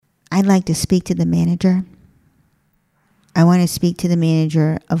I'd like to speak to the manager. I want to speak to the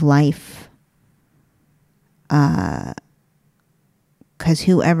manager of life. Because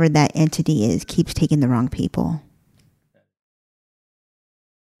whoever that entity is keeps taking the wrong people.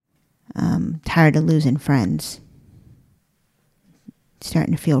 Tired of losing friends.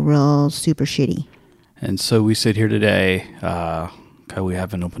 Starting to feel real super shitty. And so we sit here today. We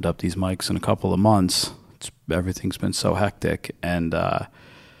haven't opened up these mics in a couple of months. Everything's been so hectic. And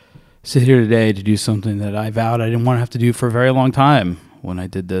sit here today to do something that I vowed I didn't want to have to do for a very long time when I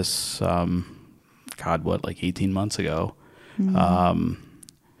did this, 18 months ago. Mm-hmm.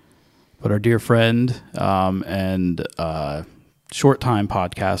 But our dear friend and short-time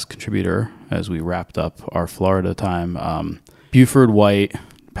podcast contributor, as we wrapped up our Florida time, Buford White,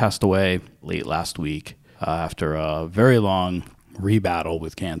 passed away late last week after a very long rebattle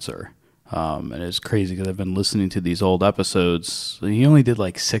with cancer. And it's crazy because I've been listening to these old episodes. He only did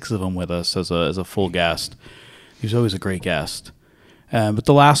like 6 of them with us as a full guest. He was always a great guest. But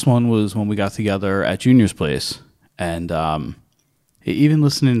the last one was when we got together at Junior's place. And even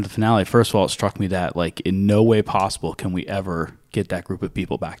listening to the finale, first of all, it struck me that like in no way possible can we ever get that group of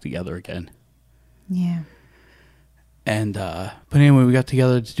people back together again. Yeah. And but anyway, we got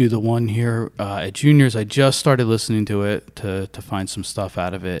together to do the one here at Junior's. I just started listening to it to find some stuff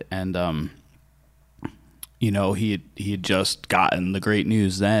out of it, and he had just gotten the great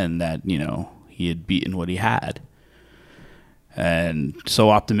news then that he had beaten what he had, and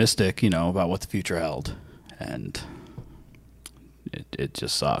so optimistic about what the future held, and it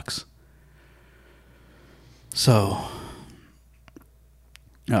just sucks. So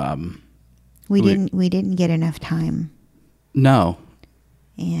we didn't get enough time. No.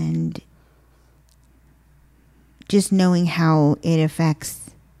 And just knowing how it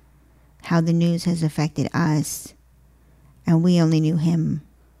affects, how the news has affected us, and we only knew him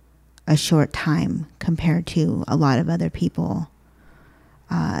a short time compared to a lot of other people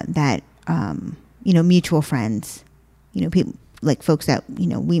that mutual friends, people like folks that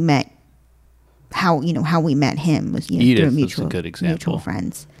we met. How we met him was Edith through mutual, is a good example. Mutual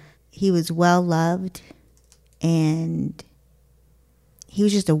friends. He was well loved, and he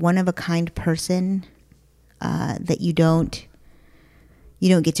was just a one of a kind person that you don't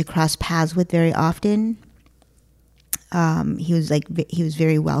get to cross paths with very often. He was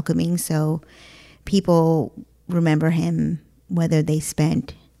very welcoming, so people remember him whether they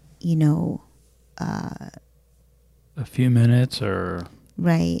spent a few minutes or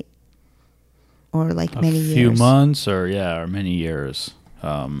right, or like many years, a few months or many years.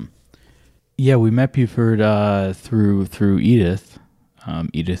 We met Buford through Edith.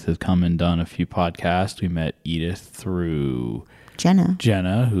 Edith had come and done a few podcasts. We met Edith through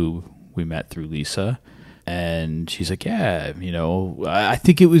Jenna, who we met through Lisa. And she's like, I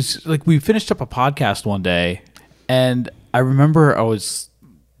think it was like we finished up a podcast one day, and I remember I was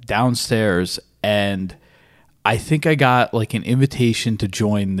downstairs, and I think I got like an invitation to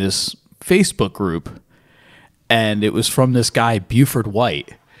join this Facebook group, and it was from this guy, Buford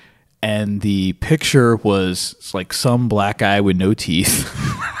White. And the picture was like some black guy with no teeth.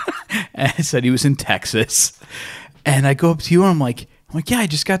 And it said he was in Texas. And I go up to you and I'm like, yeah, I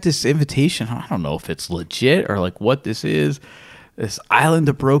just got this invitation. I don't know if it's legit or like what this is. This Island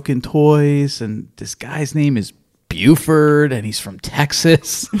of Broken Toys. And this guy's name is Buford and he's from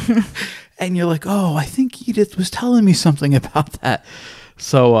Texas. And you're like, oh, I think Edith was telling me something about that.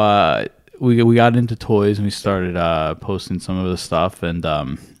 So we got into toys and we started posting some of the stuff. And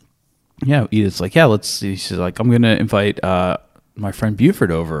Edith's like, let's see. She's like, I'm going to invite my friend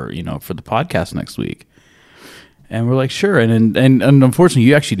Buford over, for the podcast next week. And we're like, sure. And unfortunately,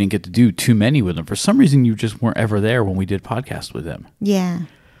 you actually didn't get to do too many with him. For some reason, you just weren't ever there when we did podcasts with him. Yeah.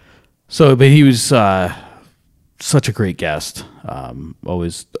 So, but he was such a great guest.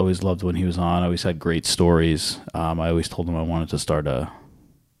 Always loved when he was on. Always had great stories. I always told him I wanted to start a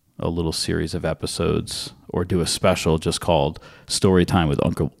little series of episodes or do a special just called Story Time with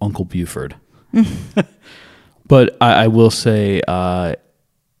Uncle Buford. But I will say,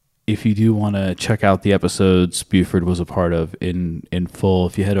 if you do want to check out the episodes Buford was a part of in full,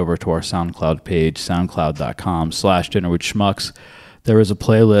 if you head over to our SoundCloud page, soundcloud.com/dinnerwithschmucks, there is a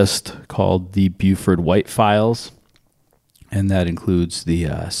playlist called the Buford White Files, and that includes the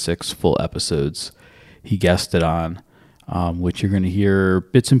 6 full episodes he guested on, which you're going to hear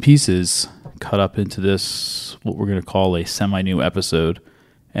bits and pieces cut up into this, what we're going to call a semi-new episode.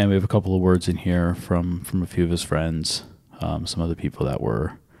 And we have a couple of words in here from a few of his friends, some other people that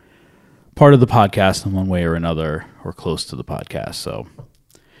were part of the podcast in one way or another, or close to the podcast. So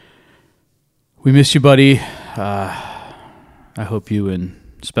we miss you, buddy. I hope you and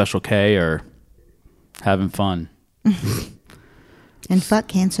Special K are having fun. And fuck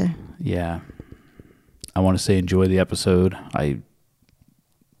cancer. Yeah. I want to say enjoy the episode.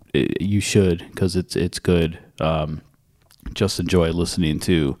 You should, because it's good. Just enjoy listening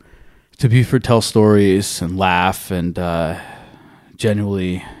to Buford tell stories and laugh, and he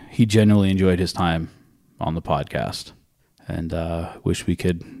genuinely enjoyed his time on the podcast, and wish we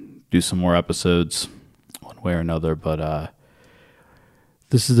could do some more episodes one way or another, but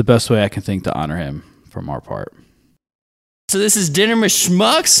this is the best way I can think to honor him from our part. So this is Dinner with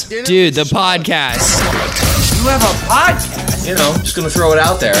Schmucks? Dude, the podcast. You have a podcast? You know, just gonna throw it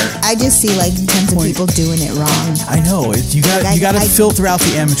out there. I just see like tons of people doing it wrong. I know. You got to filter out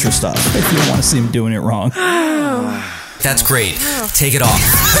the amateur stuff if you don't want to see them doing it wrong. That's great. Take it off.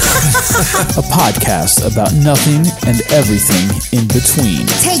 A podcast about nothing and everything in between.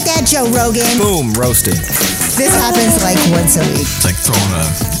 Take that, Joe Rogan. Boom, roasted. This happens like once a week. It's like throwing a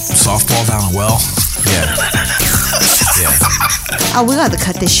softball down a well. Yeah. Oh, we got to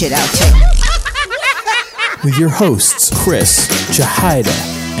cut this shit out too. With your hosts, Chris, Jahida,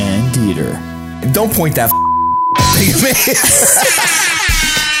 and Dieter. Don't point that thing at me.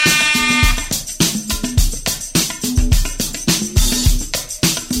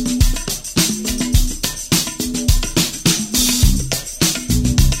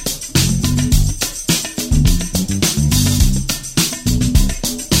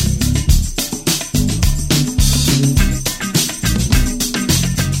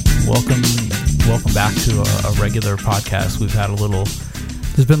 Welcome back to a regular podcast. We've had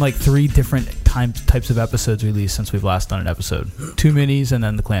there's been like 3 different types of episodes released since we've last done an episode. 2 minis and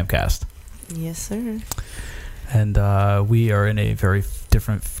then the Clamcast. Yes, sir. And we are in a very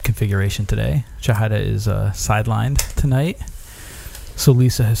different configuration today. Jahida is sidelined tonight. So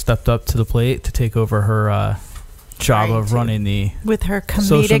Lisa has stepped up to the plate to take over her job of running the with her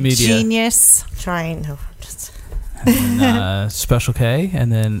social comedic media. genius. Trying. No, And then, Special K,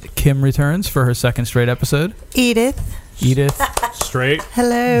 and then Kim returns for her second straight episode. Edith. Straight.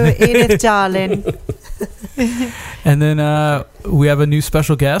 Hello, Edith, darling. And then we have a new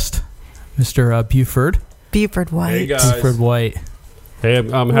special guest, Mr. Buford. Buford White. Hey guys. Buford White. Hey, I'm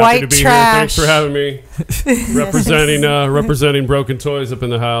happy White to be trash. here. Thanks for having me. representing Broken Toys up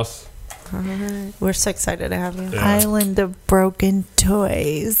in the house. we're so excited to have you. Yeah. Island of Broken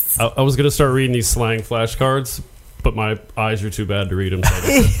Toys. I was gonna start reading these slang flashcards, but my eyes are too bad to read them. So I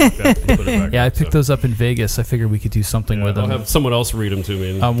just put it back Yeah, I up, picked so. those up in Vegas. I figured we could do something with I'll them have someone else read them to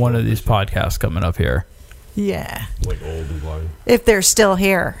me. on one of these podcasts coming up here. Yeah. Like old and blind. If they're still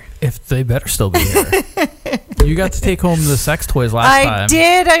here. If they better still be here. You got to take home the sex toys last time. I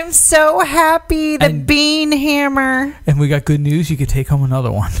did. I'm so happy. The And- bean hammer. And we got good news. You could take home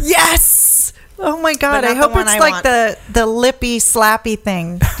another one. Yes. Oh my God. But I not hope the one it's I like want. the lippy slappy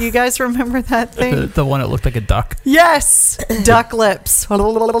thing. Do you guys remember that thing? The one that looked like a duck. Yes. Duck lips. You're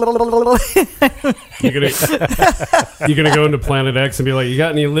gonna go into Planet X and be like, "You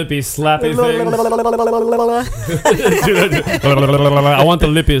got any lippy slappy things?" I want the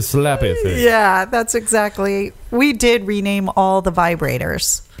lippy slappy thing. Yeah, that's exactly. We did rename all the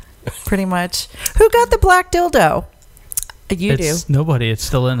vibrators, pretty much. Who got the black dildo? You It's nobody. It's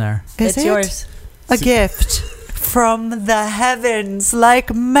still in there. Is It's it yours. a gift from the heavens,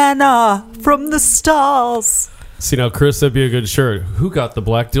 like manna from the stars? See now, Chris, that'd be a good shirt. Who got the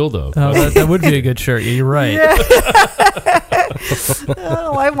black dildo? Oh, that would be a good shirt. You're right. Yeah.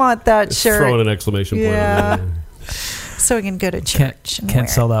 Oh, I want that shirt. Throw in an exclamation point. Yeah. on So we can go to church. and wear Can't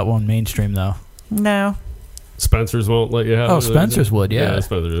sell that one mainstream though. it. No. Spencer's won't let you have it. Oh, Spencer's would, yeah.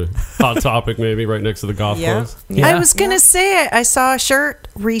 Spencer's. Hot Topic, maybe, right next to the golf Yeah. course. Yeah. I was gonna say I saw a shirt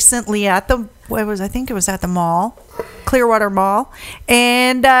recently at the I think it was at the mall, Clearwater Mall,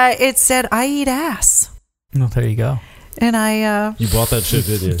 and it said "I eat ass," Well, there you go. and I You bought that shit,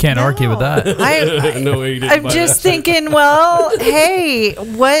 didn't you? Can't argue with that. No way you didn't I'm buy just that shit. thinking, well, hey,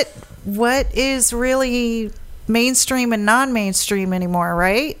 what is really mainstream and non-mainstream anymore,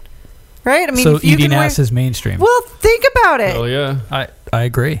 right? Right? I mean, So if you eating can ass is mainstream. well, think about it. Hell yeah. I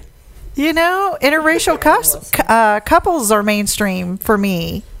agree. You know, interracial couples are mainstream for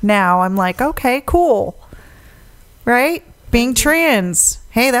me now. I'm like, okay, cool. Right? Being trans.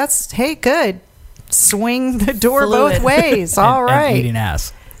 Hey, good. Swing the door Fluid. both ways. All And right. eating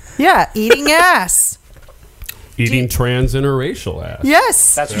ass. Yeah, eating ass. Eating trans interracial ass.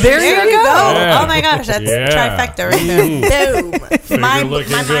 Yes. right. There you go. Yeah. Oh my gosh, that's Yeah. trifecta right there. Boom. My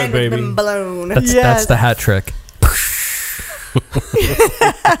looking mind good, has baby. been blown. That's Yes. the hat trick.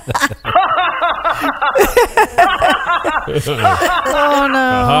 Oh no.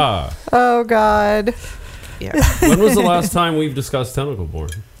 Aha. Oh God. Yeah. When was the last time we've discussed tentacle porn?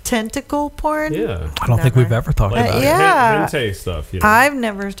 Tentacle porn? Yeah. I don't think we've ever talked Like about it. yeah. hentai stuff. You know? I've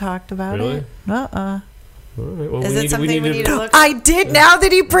never talked about Really? it. All right. Well, Is it something we need to look I did now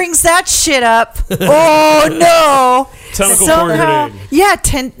that he brings that shit up. Oh no. Tentacle porn grenade. Yeah,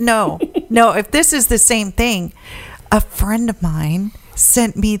 no. If this is the same thing, a friend of mine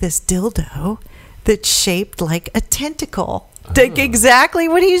sent me this dildo that's shaped like a tentacle. Like exactly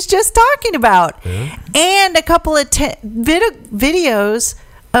what he's just talking about. Yeah. And a couple of videos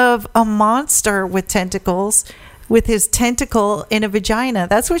of a monster with tentacles with his tentacle in a vagina.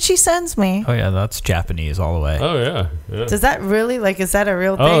 That's what she sends me. Oh yeah, that's Japanese all the way. Oh yeah. Does that really is that a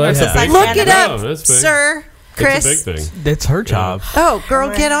real thing? Oh, that's Or a just big Look thing. it up, No, that's big. sir. Chris. It's a big thing. It's her job. Oh, girl,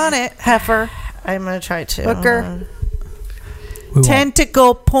 get on it, heifer. I'm gonna try to. Hooker. We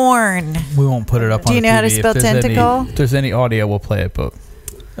Tentacle porn. won't put it up Do on you the know how to TV. spell If there's tentacle? if there's any audio, we'll play it, but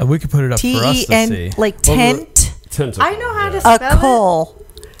we could put it up for us to T-E-N, see. like Well, tent. Tentacle. I know how to A spell coal.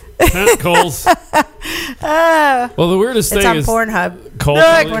 Tentacles. Well, the weirdest it. It's thing on is Pornhub.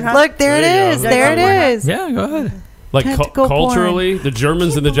 culturally, Look, there it There you is. go. There it is. Yeah, go ahead. like Tentacle porn. culturally, the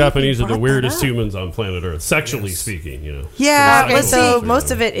Germans and the Japanese are the brought weirdest that up. humans on planet Earth, sexually speaking. You know. Yeah, Okay, let's so see.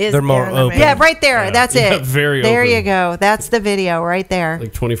 most of it is. They're more anime. open. Yeah, right there. Yeah. That's Yeah, it. very There open. you go. That's the video right there.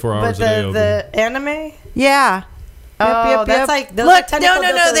 Like 24 But hours a day. open. the anime. Yeah. Oh, that's like those Look, are tentacle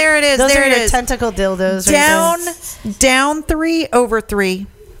no, dildos. there it is. Those there are it your is. tentacle dildos. right Down, there. down 3 over 3.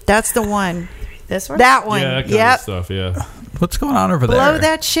 That's the one. This one. That one. yeah, that kind Yep. of stuff. Yeah. What's going on over Blow there?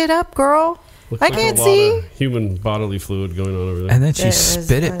 that shit up, girl. Looks I like can't a lot see. of human bodily fluid going on over there. And then she There is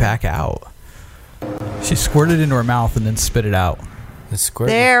spit it one. back out. She squirted it into her mouth and then spit it out. It's squirt.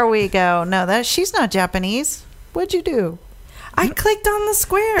 There we go. No, she's not Japanese. What'd you do? I clicked on the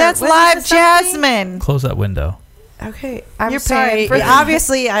square. That's Wasn't Live it something? Jasmine. Close that window. Okay, I'm You're sorry. paying for that.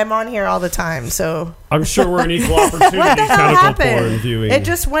 Obviously, I'm on here all the time, so I'm sure we're an equal opportunity what the hell tentacle porn happened? viewing. It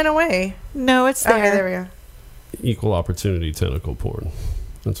just went away. No, it's there. Okay, there we go. Equal opportunity tentacle porn.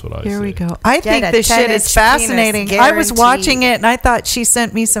 That's what I Here say. we go. I think a this shit 10-inch is fascinating. penis, I was guaranteed. watching it and I thought she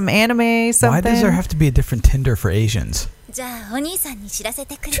sent me some anime, something. Why does there have to be a different Tinder for Asians? じゃあお兄さんに知らせ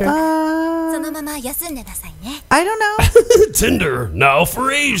てくる Uh, そのまま休んでなさいね I don't know. Tinder now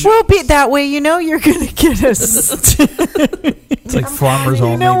for Asia. We'll be that way. You know you're going to get us. It's like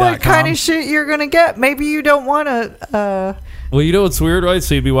farmersonly.com. You know what kind of shit you're going to get. Maybe you don't want to... Well, you know what's weird, right?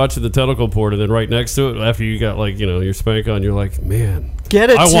 So you'd be watching the tentacle porn, and then right next to it, after you got like your spank on, you're like, man, Get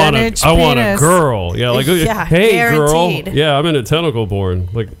a I want 10-inch I want a penis. girl. Yeah, like Yeah, hey guaranteed. girl, yeah, I'm into tentacle porn.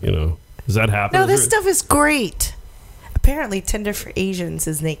 Like does that happen? No, Is this there- stuff is great. Apparently, Tinder for Asians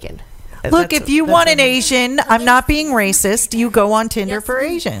is naked. Look, That's- if you that's want what- an Asian, I'm not being racist. You go on Tinder for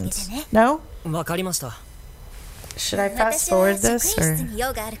Asians. No? わかりました。 Should I fast forward this or?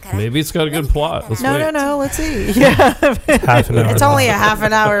 Maybe it's got a good plot. Let's No, wait. no. Let's see. Yeah. Half an hour. It's only a half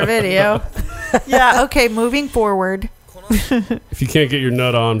an hour video. Yeah. Okay. Moving forward. If you can't get your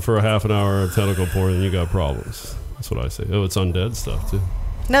nut on for a half an hour of tentacle porn, then you got problems. That's what I say. Oh, it's undead stuff too.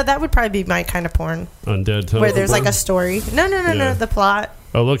 No, that would probably be my kind of porn, Undead tentacle where there's porn. like a story. No, Yeah. the plot.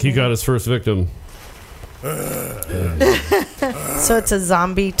 Oh, look, he got his first victim. So it's a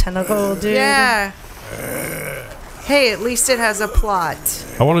zombie tentacle dude. Yeah. Hey, at least it has a plot.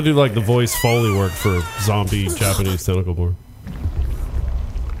 I want to do like the voice Foley work for zombie Japanese tentacle porn.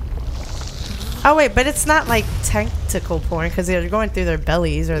 Oh wait, but it's not like tentacle porn because they're going through their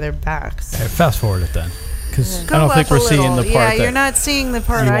bellies or their backs. Hey, fast forward it then, because Go I don't up think a we're seeing little. the part Yeah, that you're not seeing the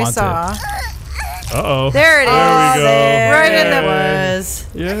part you I want saw. Uh-oh. There it is. There we go. There Right in it the- was.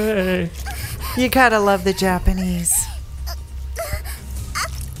 Yay. You gotta love the Japanese.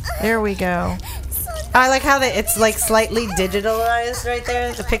 There we go. I like how it's like slightly digitalized right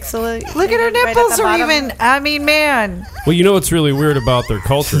there. The pixel. Look at her right the nipples are bottom. even. I mean, man. Well, you know what's really weird about their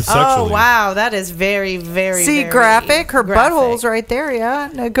culture sexually? Oh wow, that is very, very. See, very graphic. Her graphic. butthole's right there. Yeah,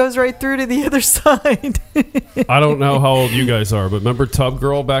 and it goes right through to the other side. I don't know how old you guys are, but remember Tub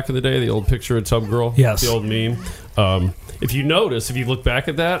Girl back in the day? The old picture of Tub Girl? Yes. The old meme? If you notice, if you look back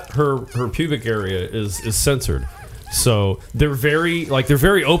at that, her pubic area is censored. So they're very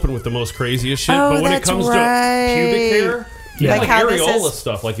open with the most craziest shit. Oh, but when it that's comes to right. pubic hair, Yeah. like Like how this areola is-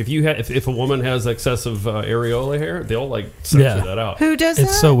 stuff, like if a woman has excessive areola hair, they'll like censor Yeah. that out. Who does that?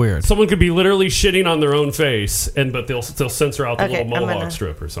 it's so weird. Someone could be literally shitting on their own face, but they'll censor out the Okay, little I'm mohawk gonna-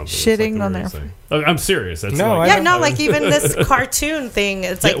 strip or something. It's Shitting the on weirdest their thing. I'm serious. That's No, like, Yeah, no, like even this cartoon thing.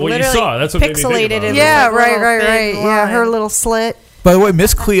 It's like Yeah, well, you literally saw it. That's what made me think pixelated. about it. in Yeah, this, like, right, little right. thin Yeah, her line. little slit. By the way,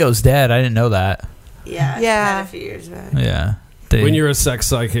 Miss Cleo's dead. I didn't know that. Yeah, she Yeah. had a few years back. Yeah. when you're a sex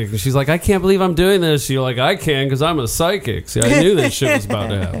psychic, and she's like, I can't believe I'm doing this. You're like, I can because I'm a psychic. See, I knew this shit was about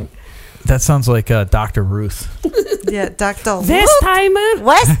to happen. That sounds like Dr. Ruth. Yeah, Dr. Westheimer.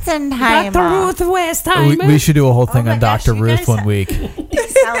 Westenheimer. Dr. Ruth Westheimer. We should do a whole thing my on gosh, Dr. you Ruth guys one week.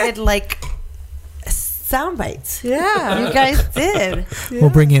 sounded like sound bites. Yeah. You guys did. We'll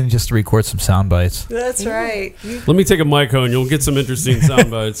bring you in just to record some sound bites. That's right. Let me take a mic home. You'll get some interesting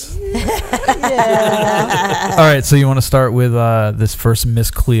sound bites. Yeah. All right, so you want to start with this first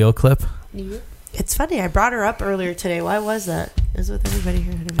Miss Cleo clip? It's funny. I brought her up earlier today. Why was that? Is with everybody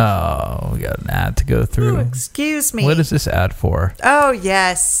here. Oh, we got an ad to go through. Excuse me. What is this ad for? Oh,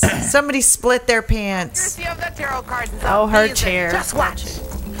 yes. Somebody split their pants. Oh, her chair. Just watch.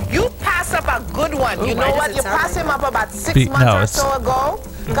 You pass up a good one. Ooh, you know what? You pass him up about 6 months or so ago.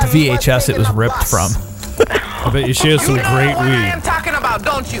 VHS it was ripped from. I bet you she has some You know great what I weed. am talking about,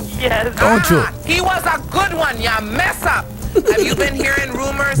 don't you? Yes. Don't you? He was a good one. You mess up. Have you been hearing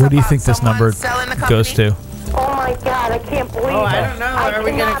rumors? What do you about think this number someone selling the goes company? to? Oh my God! I can't believe Oh, I don't know. Are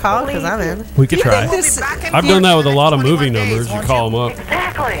we gonna call? Because I'm in. We could try. I've done that with a lot of movie numbers. You call them up.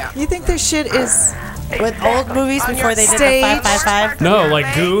 Exactly. You think this shit is With old movies before they did the Stage. 555. No,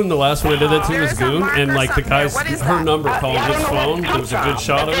 like Goon, the last one I did that to was Goon, and like the guy's, her number called his phone. It was a good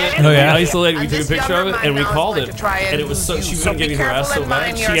shot of it. Oh, yeah? We isolated, we took a picture of it, and we called it. And it was so, she was getting harassed so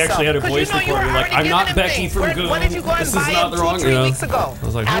bad, she actually had her voice recorded. Like, I'm not Becky from Goon. This is not the wrong, you know. I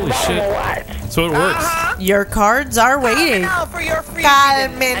was like, holy shit. So it works. Your cards are waiting.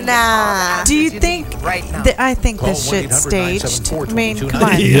 Carmina. Do you think? I think this shit's staged. I mean, come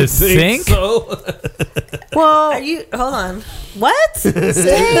on. You think? So? Well, Are you? Hold on. What?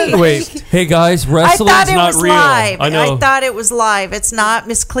 staged. Wait, hey guys, I wrestling's thought it not was real. live. I know. I thought it was live. It's not.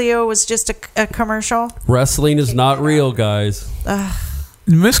 Miss Cleo was just a commercial. Wrestling is not real, guys.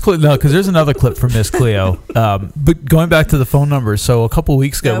 Miss Cleo, no, because there's another clip from Miss Cleo. But going back to the phone number, so a couple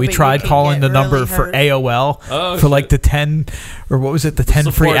weeks ago, No, we but you tried can calling get the number really for hurt. AOL Oh, for like shit. the 10, or what was it, the 10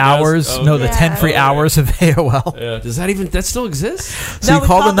 free support desk? hours? Oh, No, okay. the 10 free Yeah. hours of AOL. Yeah, does that still exist? So No, you we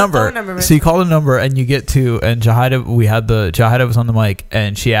call the called the number. phone number, So you call the number and you get to, and Jahida was on the mic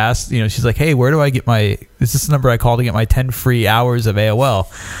and she asked, she's like, hey, where do I get is this the number I call to get my 10 free hours of AOL?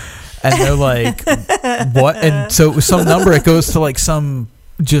 And they're like, what? And so it was some number, it goes to like some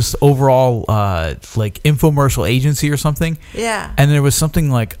just overall like infomercial agency or something. Yeah. And there was something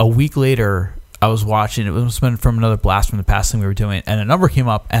like a week later, I was watching, it was from another Blast from the Past thing we were doing, and a number came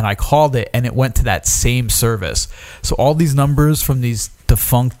up, and I called it, and it went to that same service. So all these numbers from these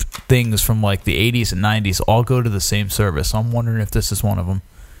defunct things from like the 80s and 90s all go to the same service. So I'm wondering if this is one of them.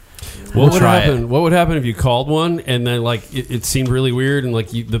 What would try happen? What would happen if you called one and then like it seemed really weird and like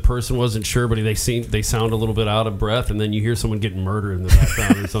the person wasn't sure, but they sound a little bit out of breath, and then you hear someone getting murdered in the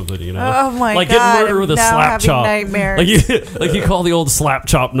background or something, Oh my like God! getting murdered with a now slap having chop. nightmares. Like you call the old slap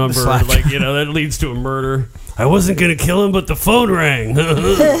chop number, Slap like that leads to a murder. I wasn't gonna kill him, but the phone rang.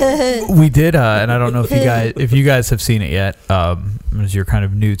 We did, and I don't know if you guys have seen it yet, as you're kind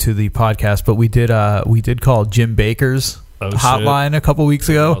of new to the podcast, but we did call Jim Baker's hotline a couple weeks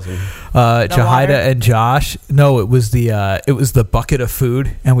ago. Awesome. Jahida and Josh. No, it was the bucket of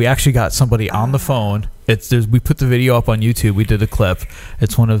food, and we actually got somebody on the phone. We put the video up on YouTube. We did a clip.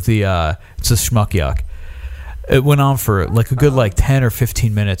 It's one of the it's a Schmuck Yuck. It went on for like a good 10 or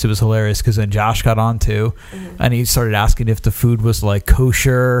 15 minutes. It was hilarious because then Josh got on too, and he started asking if the food was like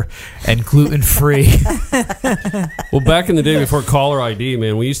kosher and gluten free. Well, back in the day before caller ID,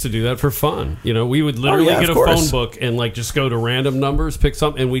 man, we used to do that for fun. We would literally get a phone book and like just go to random numbers, pick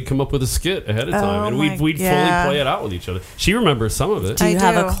something, and we'd come up with a skit ahead of time, and we'd fully play it out with each other. She remembers some of it. Do you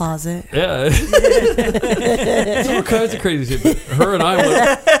have a closet? Yeah. It's all kinds of crazy shit. But her and I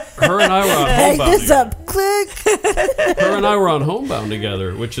were on Homebound together. Click. Her and I were on Homebound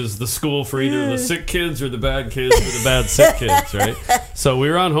together, which is the school for either the sick kids or the bad kids or the bad sick kids, right? So we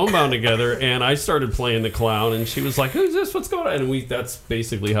were on Homebound together, and I started playing the clown, and she was like, "Who's this? What's going on?" And that's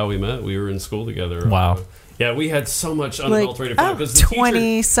basically how we met. We were in school together. Wow. Yeah, we had so much unadulterated fun because the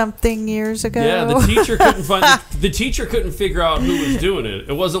 20-something years ago. Yeah, the teacher couldn't find the teacher couldn't figure out who was doing it.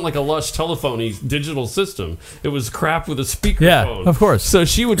 It wasn't like a lush telephony digital system. It was crap with a speakerphone. Yeah, of course. So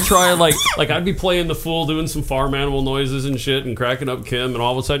she would try like I'd be playing the fool, doing some farm animal noises and shit, and cracking up Kim, and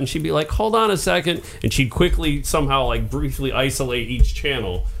all of a sudden she'd be like, "Hold on a second," and she'd quickly somehow briefly isolate each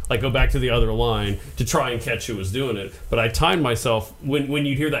channel. Go back to the other line to try and catch who was doing it. But I timed myself when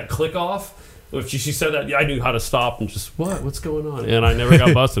you'd hear that click off. If she said that, I knew how to stop and just, what's going on? And I never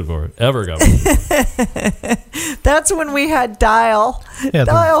got busted for it. Ever got busted for it. That's when we had dial. Yeah,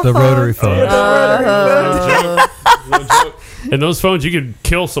 dial the rotary phone. No joke. And those phones, you could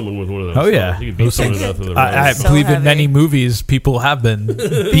kill someone with one of those. Oh, yeah. You could beat someone to death with a I rotary believe in many movies, people have been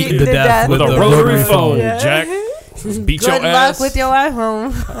beaten to death with a rotary phone, Jack. Beat your Good ass. luck with your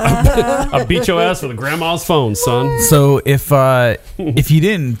iPhone. I beat your ass with a grandma's phone, son. So if you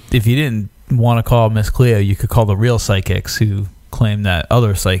didn't want to call Miss Cleo, you could call the real psychics who claim that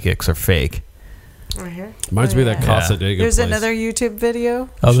other psychics are fake. Right here. Reminds me of that Casa Dega There's place. another YouTube video.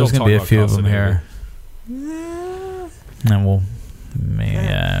 Oh, there's She'll gonna be a talk few about of them Casa here. And we'll,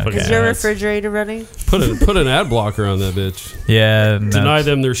 yeah. Fucking Is your ads. refrigerator running? Put an ad blocker on that bitch. Yeah. Deny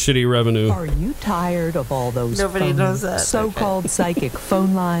them their shitty revenue. Are you tired of all those Nobody knows that. so-called psychic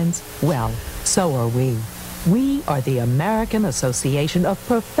phone lines? Well, so are we. We are the American Association of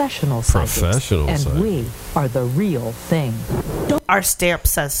Professional Psychics. Professional and psychics. we are the real thing. Our stamp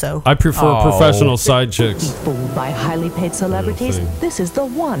says so. I prefer professional side Be chicks. fooled by highly paid celebrities. thing. This is the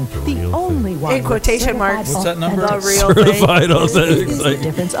one, the only one. In quotation marks. What's that number? The real Certified thing. authentic The psychic.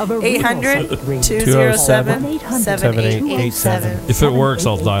 difference of a real 800-207-7887. If it works,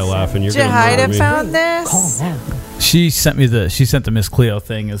 I'll die laughing. You're gonna Jahida murder me. found this. Call now. She sent the Miss Cleo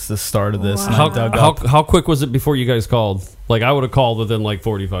thing as the start of this. And I dug up. How quick was it before you guys called? Like, I would have called within like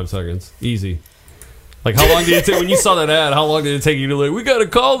 45 seconds. Easy. Like, how long did it take when you saw that ad? How long did it take you to like, we gotta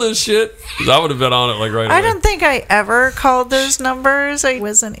call this shit? 'Cause I would have been on it like right away. I don't think I ever called those numbers. I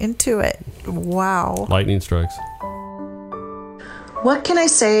wasn't into it. Wow. Lightning strikes. What can I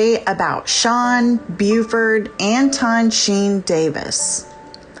say about Sean Buford Anton Sheen Davis?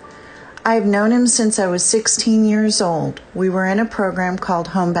 I've known him since I was 16 years old. We were in a program called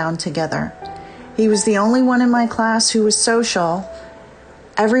Homebound together. He was the only one in my class who was social.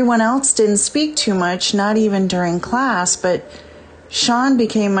 Everyone else didn't speak too much, not even during class, but Sean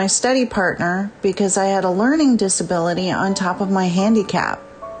became my study partner because I had a learning disability on top of my handicap.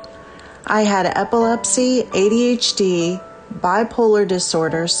 I had epilepsy, ADHD, bipolar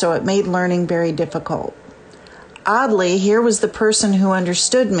disorder, so it made learning very difficult. Oddly, here was the person who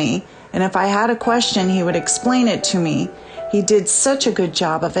understood me, and if I had a question, he would explain it to me. He did such a good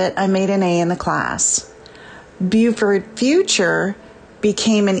job of it, I made an A in the class. Buford Future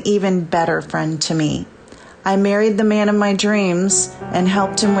became an even better friend to me. I married the man of my dreams and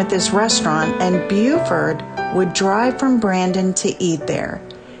helped him with his restaurant, and Buford would drive from Brandon to eat there.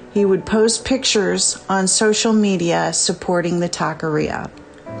 He would post pictures on social media supporting the taqueria.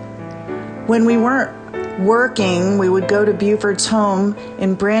 When we weren't working, we would go to Buford's home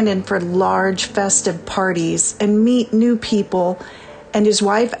in Brandon for large festive parties and meet new people, and his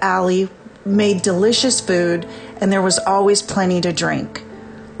wife Allie made delicious food, and there was always plenty to drink.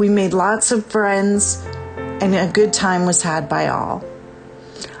 We made lots of friends, and a good time was had by all.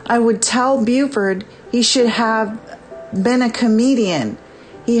 I would tell Buford he should have been a comedian.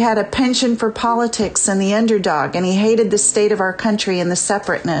 He had a penchant for politics and the underdog, and he hated the state of our country and the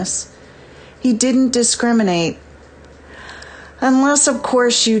separateness. He didn't discriminate. Unless, of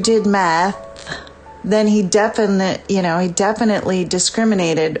course, you did meth, then he definitely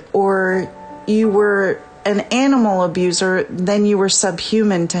discriminated, or you were an animal abuser, then you were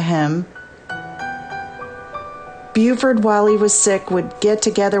subhuman to him. Buford, while he was sick, would get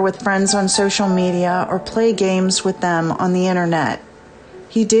together with friends on social media or play games with them on the internet.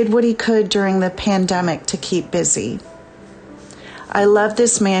 He did what he could during the pandemic to keep busy. I love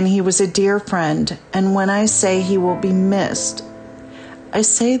this man. He was a dear friend, and when I say he will be missed, I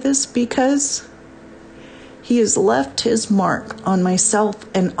say this because he has left his mark on myself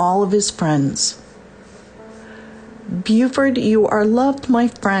and all of his friends. Buford, you are loved, my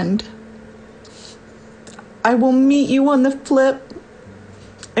friend. I will meet you on the flip,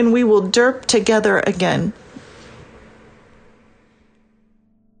 and we will derp together again.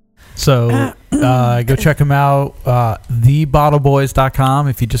 So go check them out, thebottleboys.com.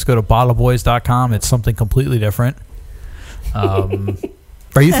 If you just go to bottleboys.com, it's something completely different.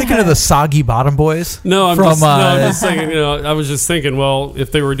 Are you thinking of the Soggy Bottom Boys? No, I'm just thinking, I was just thinking, well,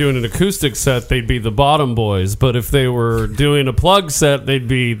 if they were doing an acoustic set, they'd be the Bottom Boys. But if they were doing a plug set, they'd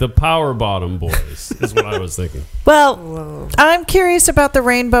be the Power Bottom Boys, is what I was thinking. Well, I'm curious about the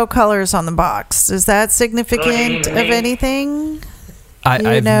rainbow colors on the box. Is that significant of anything? I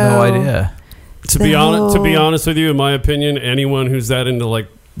have no idea. To be honest with you, in my opinion, anyone who's that into like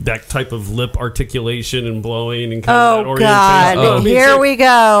that type of lip articulation and blowing and kind of that orientation. God, here we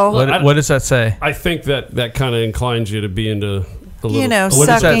go. What does that say? I think that kind of inclines you to be into a little. What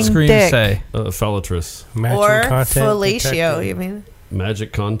does that screen dick. say? Fellatress. Or fellatio, you mean?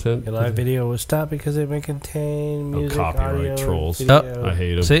 Magic content. Your live video was stopped because it may contain music, copyright audio, trolls. video. I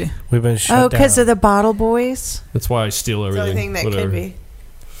hate them. See? We've been shut down. Because of the Bottle Boys? That's why I steal everything. the only thing that Whatever. could be.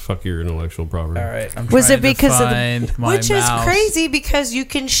 Fuck your intellectual property. All right. I'm Was trying it because to of the- find my Which is mouse. crazy because you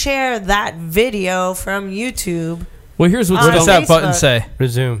can share that video from YouTube. Well, here's what's What does that button Facebook. say?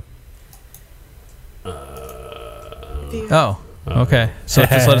 Resume. Oh, okay. So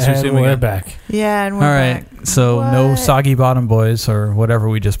just let us resume And we're again. back. Yeah, and All we're right. back. So no Soggy Bottom Boys or whatever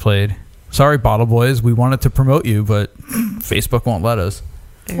we just played. Sorry, Bottle Boys. We wanted to promote you, but Facebook won't let us.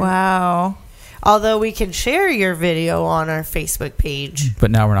 Wow. Although we can share your video on our Facebook page.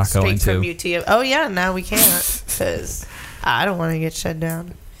 But now we're not going Straight from to. YouTube. Oh, yeah, now we can't. Because I don't want to get shut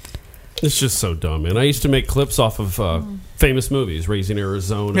down. It's just so dumb, man. I used to make clips off of famous movies, Raising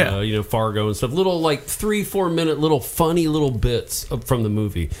Arizona, Fargo and stuff. Little, 3-4 minute little funny little bits from the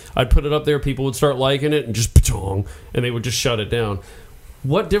movie. I'd put it up there, people would start liking it, and just pa-chong, and they would just shut it down.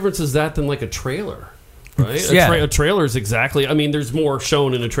 What difference is that than like a trailer? Right? A trailer is exactly... I mean, there's more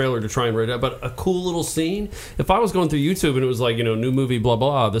shown in a trailer to try and write it out, but a cool little scene. If I was going through YouTube and it was like, new movie, blah,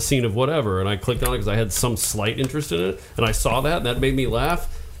 blah, the scene of whatever, and I clicked on it because I had some slight interest in it, and I saw that, and that made me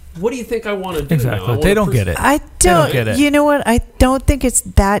laugh, what do you think I want to do Exactly. now? They don't get it. I don't get it. You know what? I don't think it's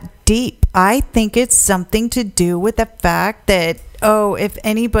that deep. I think it's something to do with the fact that, if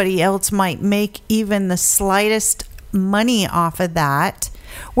anybody else might make even the slightest money off of that.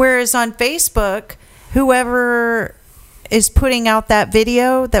 Whereas on Facebook, whoever is putting out that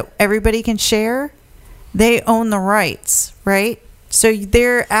video that everybody can share, they own the rights, right? So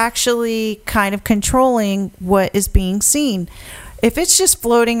they're actually kind of controlling what is being seen. If it's just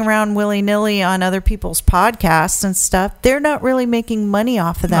floating around willy-nilly on other people's podcasts and stuff, they're not really making money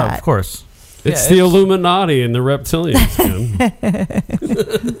off of that. No, of course. It's the Illuminati and the reptilians, man.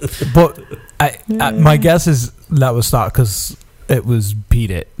 But my guess is that was thought because it was Beat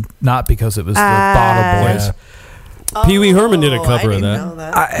It, not because it was the Bottle Boys. Pee Wee Herman did a cover of that.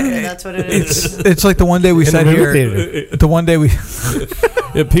 That's what it is. It's like the one day we sat here. The one day we.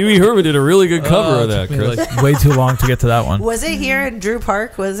 Pee Wee Herman did a really good cover of that, Chris. Way too long to get to that one. Was it here in Drew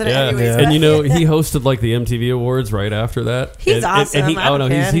Park? Wasn't it? Yeah, Anyways, and he hosted the MTV Awards right after that. He's awesome.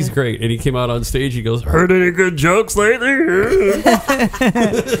 And he's great. And he came out on stage. He goes, "Heard any good jokes lately?"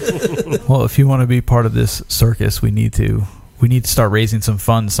 Well, if you want to be part of this circus, we need to start raising some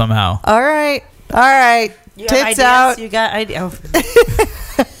funds somehow. All right. You have Tits ideas? out. You got ideas?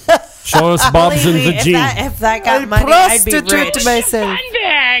 Show us Bob's and Believe me, Vagine. if that got money, I'd be prostitute rich. myself.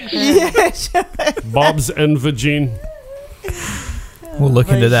 Bob's and Vagine. We'll look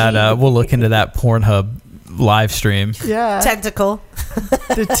into that. We'll look into that Pornhub live stream. Yeah. Tentacle.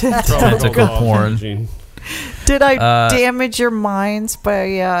 The Tentacle porn. Did I damage your minds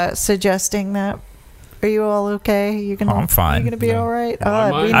by suggesting that? Are you all okay? I'm fine. You gonna be all right?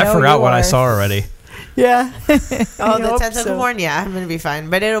 I forgot what I saw already. Yeah. The tentacle porn? Yeah, I'm going to be fine.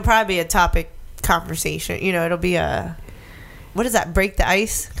 But it'll probably be a topic conversation. It'll be a... What is that? Break the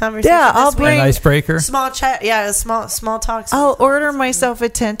ice conversation? Yeah, I'll bring... An icebreaker? Small chat. Yeah, small talks. I'll order myself a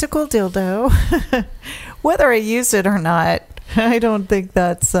tentacle dildo. Whether I use it or not, I don't think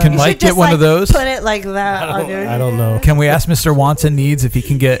that's... Can Mike get one of those? Put it like that on your... I don't know. Can we ask Mr. Watson Needs if he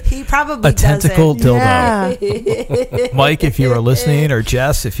can get He probably a tentacle dildo? Yeah. Mike, if you are listening, or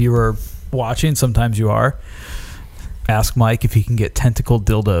Jess, if you are watching, sometimes you are, ask Mike if he can get tentacle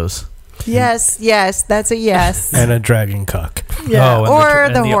dildos. Yes, that's a yes. And a dragon cock. Yeah, or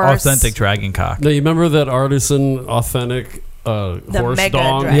and the horse. authentic dragon cock. Now, you remember that artisan authentic horse mega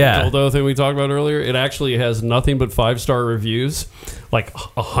dong dragon. dildo thing we talked about earlier? It actually has nothing but 5-star reviews, like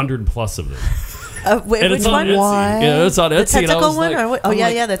 100 plus of them. And which it's on one? Etsy. Yeah, it's on Etsy. The tentacle and I was one? like, Or what?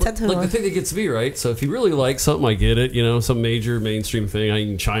 I'm The tentacle Look, one. the thing that gets me, right? So if you really like something, I get it. Some major mainstream thing, I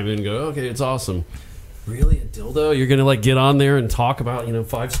can chime in and go, okay, it's awesome. Really, a dildo? You're gonna get on there and talk about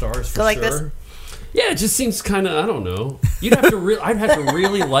 5 stars for Go like sure. this? Yeah, it just seems kind of, I don't know. I'd have to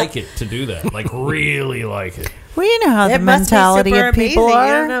really like it to do that. Like really like it. Well, you know how It the must be mentality super of people amazing. are.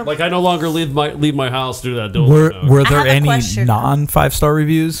 I don't know. Like I no longer leave my house to do that dildo. Were I there have a any question. non 5-star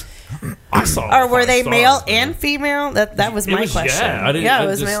reviews? I saw. Or were they 5 male stars. and female? That was It my was, question. yeah, I didn't. Yeah, I it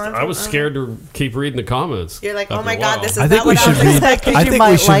was just, male and I was female. scared to keep reading the comments. You're like, after oh my a god, while. this is I not think we what should I was read. expecting. I think we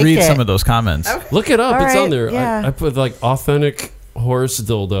might should like read it. some of those comments. Look it up. All It's right, on there. yeah. I put like authentic horse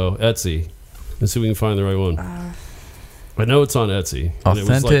dildo Etsy. Let's see if we can find the right one. I know it's on Etsy. And it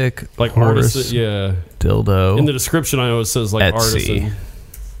was Authentic like horse artisan. Yeah. dildo. In the description, I know it says like Etsy. artisan.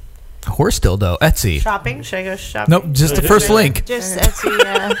 Horse dildo. Etsy. Shopping? Should I go shopping? Nope, just the first link. Just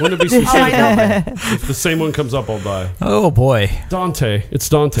Etsy, Wouldn't it be some Oh, I know. If the same one comes up, I'll buy. Oh boy. Dante. It's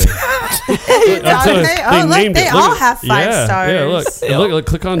Dante. Dante? Oh, look, they all have 5 stars. Yeah, look,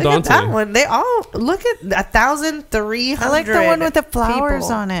 click on Look at Dante. that one. They all look at 1,300. I like the one with the flowers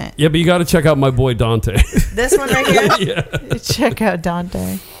people. on it. Yeah, but you got to check out my boy Dante. This one right here. Yeah. Check out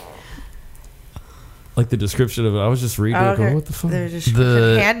Dante. like the description of it. I was just reading it. Going, what the fuck?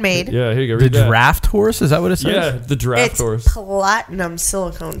 The handmade. Yeah, here you go. The Read that. draft horse. Is that what it says? Yeah, the draft It's horse. platinum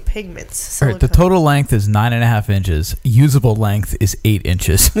silicone pigments. All right, the total length is 9.5 inches. Usable length is 8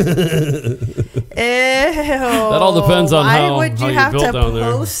 inches. That all depends on Why how would you you have built to down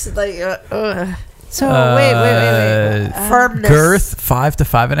there. post like? So wait. Firmness. Girth 5 to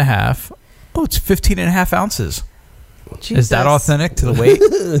 5.5. Oh, it's 15.5 ounces. Is that authentic to the weight?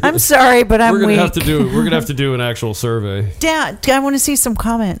 I'm sorry, but I'm We're gonna weak. have to do. We're gonna have to do an actual survey. Down. I want to see some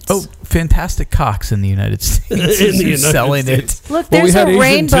comments. Oh, fantastic cocks in the United States. In the United selling States. it. Look, Well, there's we had a Asian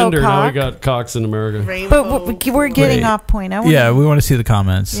rainbow Tinder. Now we cock. got cocks in America. But we're getting Wait. off point. I want Yeah, we want to see the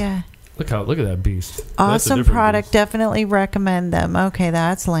comments. Yeah. Look at that beast. That's a Awesome different product. Definitely recommend them. Okay,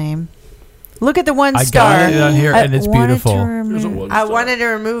 that's lame. Look at the one I star. got it on here, and it's wanted beautiful. to remove- I wanted to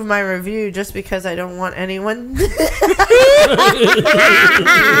remove my review just because I don't want anyone.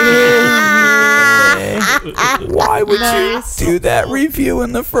 Why would you do that review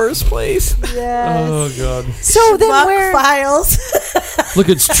in the first place? Yes. Oh god. So then Schmuck where? files. Look,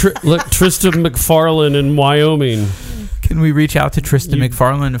 it's Tristan McFarlane in Wyoming. Can we reach out to Tristan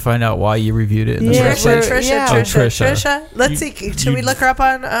McFarlane and find out why you reviewed it in the first place? Trisha. Let's see. Should we look her up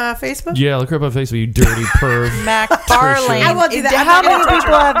on Facebook? Yeah, look her up on Facebook. You dirty perv. McFarlane. I won't do that. How many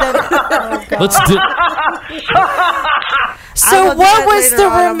people have that? Let's So what was the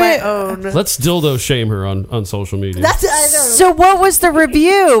review? let's dildo shame her on social media. That's I know. So what was the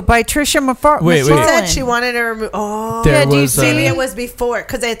review by Trisha McFarlane? She said she wanted to remove. Oh, There yeah. Do you was, see? Maybe it was before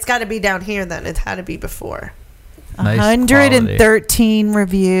because it's got to be down here. Then it had to be before. Nice 113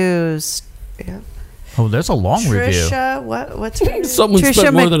 reviews. Yeah. Oh, there's a long review. Trisha, what's her name? Someone Trisha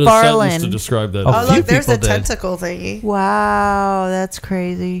spent more than a sentence McFarlane. to describe that. Oh, few look, there's a people did. tentacle thingy. Wow, that's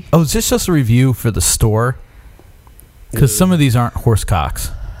crazy. Oh, is this just a review for the store? Because some of these aren't horse cocks.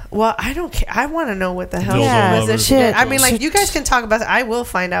 Well, I don't care. I want to know what the hell Yeah, was this shit. shit. I mean, like, you guys can talk about it. I will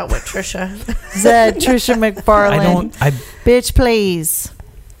find out what Trisha. Said Trisha McFarlane. I Bitch, please.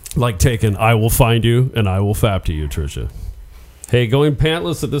 Like taking I will find you and I will fap to you, Trisha. Hey, going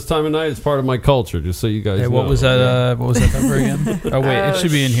pantless at this time of night is part of my culture, just so you guys know. what was that? What was that number again? Oh wait, it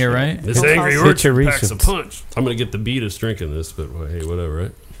should be in here, right? This angry urchin packs a punch. I'm going to get the beat drinking this, but hey, whatever,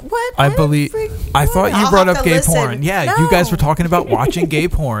 right? What? I believe. I thought you I'll brought have up to gay listen. porn. Yeah, No. you guys were talking about watching gay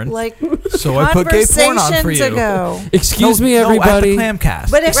porn. Like So I put gay porn on for conversations you. ago. Excuse me, No, everybody. at the Clamcast.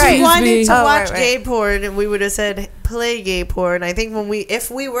 But if Right. we wanted to Oh, watch right. gay porn, we would have said play gay porn. I think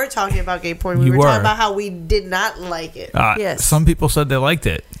if we were talking about gay porn, we You were were. talking about how we did not like it. Yes. Some people said they liked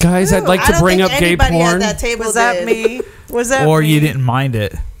it, Guys, I'd like I to don't bring think up gay anybody porn. At that table Was that did. me? Was that or me? you didn't mind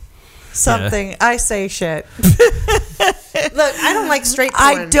it. Something. I say shit. Look, I don't like straight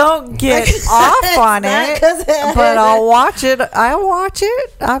porn. I don't get off on Not it, 'cause- but I'll watch it. I'll watch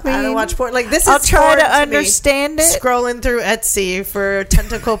it. I mean, I don't watch porn. Like this is I'll try porn to me. understand it. Scrolling through Etsy for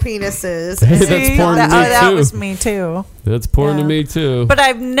tentacle penises. Hey, that's See? porn to me, that too. was me too. That's porn to Yeah. me, too. But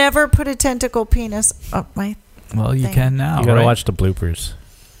I've never put a tentacle penis up my. Well, you Thing. can now. You gotta right? watch the bloopers.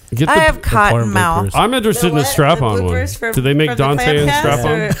 Get I the, have cotton porn mouth. bloopers. I'm interested in a strap-on one. Do they make Dante and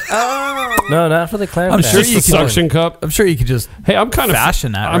strap-on? Oh. No, not for the clam. I'm sure Just you the could suction cup. I'm sure you could just. Hey, I'm kind of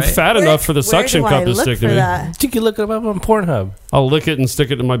fashion that. I'm right? fat enough for the suction cup to stick to me. You can look it up on Pornhub. I'll lick it and stick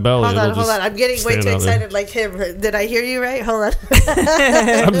it in my belly. Hold It'll on, hold just on. I'm getting way stand too out there. excited like him. Did I hear you right? Hold on.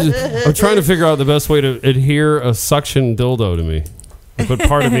 I'm trying to figure out the best way to adhere a suction dildo to me. But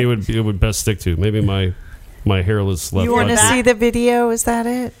part of me would best stick to. Maybe my hairless left. You want to butt. see the video? Is that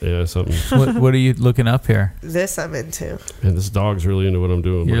it? Yeah, something. What are you looking up here? This I'm into. And this dog's really into what I'm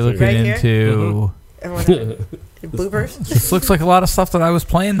doing. You're with my looking finger. Right here? into. Bloopers? This looks like a lot of stuff that I was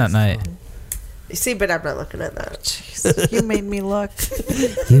playing that night. You see, but I'm not looking at that. Jesus, you made me look.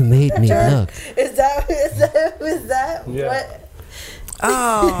 You made me look. Is that what?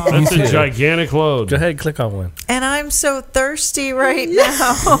 Oh. That's a gigantic load. Go ahead, click on one. And I'm so thirsty right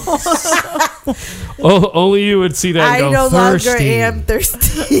now. Oh, only you would see that and I go no thirsty. longer am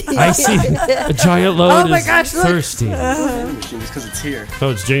thirsty. I see a giant load Oh my is gosh, look. thirsty. because it's here. Oh,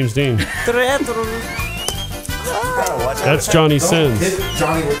 it's James Dean. That's Johnny Sins.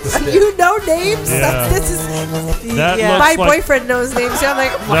 Johnny with the stick. You know names? Yeah. This is That looks my like- boyfriend knows names. So I'm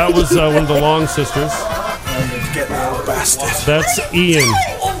like, That was one of the Long sisters. Get me, old bastard. That's Ian.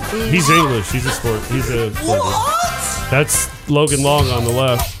 He's English. He's a sport. He's a. That's Logan Long on the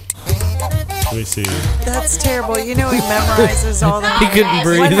left. Let me see. That's terrible. You know he memorizes all the He couldn't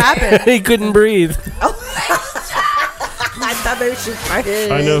breathe. What happened? He couldn't breathe. I thought maybe she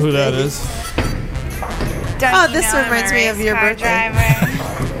farted. I know who that is. Oh, this reminds me of your birthday.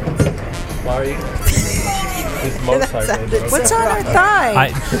 Why are you? What's on her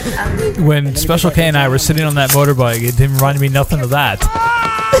thigh? When Special K and I were sitting on that motorbike, it didn't remind me nothing of that.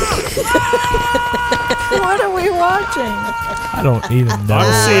 What are we watching? I don't even know.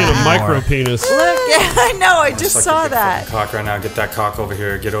 I'm seeing a anymore. micro penis. Look, I know. I just saw that. Cock right now. Get that cock over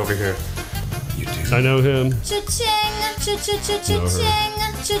here. Get over here. I know him.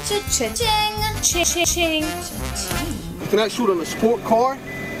 Can I shoot on a sport car?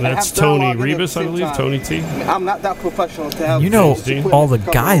 That's Tony Rebus, I believe. Tony T. I'm not that professional to have. You know all the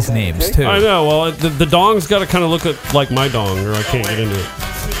guys' names too. I know. Well, the dong's got to kind of look like my dong, or I can't get into it.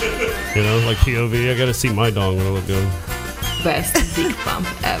 You know, like POV. I got to see my dong when I look good. Best dick bump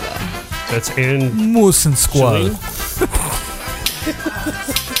ever. That's in Moose and Squad.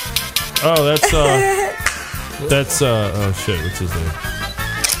 Oh, that's oh shit, what's his name?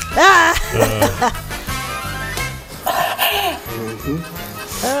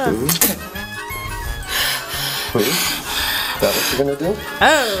 Wait, that what you're gonna do? Oh,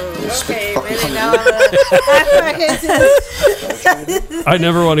 okay. I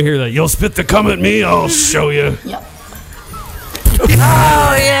never want to hear that. You'll spit the cum at me, I'll show you. Yep.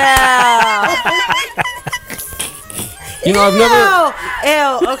 Oh yeah. You know, I've never.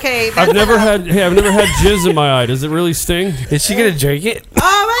 Ew. Okay. I've never had jizz in my eye. Does it really sting? Is she gonna drink it? Oh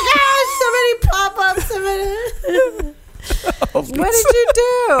my gosh! So many pop-ups. What did you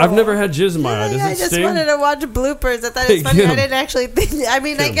do? I've never had jizz in my eye. Does I it just sting? wanted to watch bloopers. I thought it was funny. I didn't actually think. I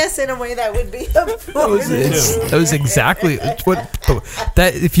mean, I guess in a way that would be. That was exactly what.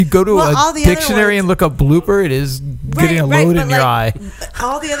 That if you go to Well, a dictionary and look up blooper, it is getting a load in your eye.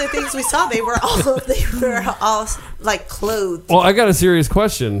 All the other things we saw, they were all like clothed. Well, I got a serious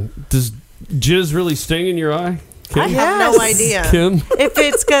question. Does jizz really sting in your eye? Kim? I have no idea. Kim? If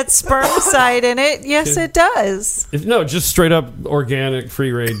it's got spermicide in it, yes, it does. No, just straight up organic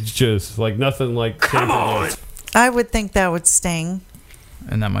free range jizz. Like nothing like. Come on. I would think that would sting.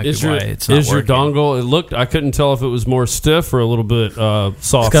 And that might Is be your, why it's not is your working. dongle? It looked. I couldn't tell if it was more stiff or a little bit soft.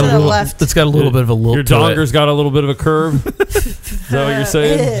 It's got a little. It's got a little bit of a lilt. Your to it. donger's got a little bit of a curve. Is that what you're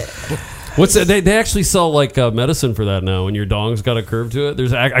saying? What's that? They actually sell like medicine for that now. When your dong's got a curve to it,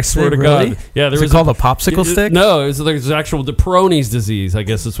 there's I swear to Really? God, yeah. There Is was it called a popsicle stick? No, there's actual the Peyronie's disease. I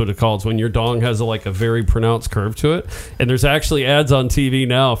guess that's what it's called. It's when your dong has a very pronounced curve to it. And there's actually ads on TV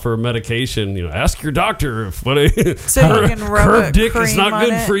now for medication. You know, ask your doctor if So you can rub curved a dick is cream not on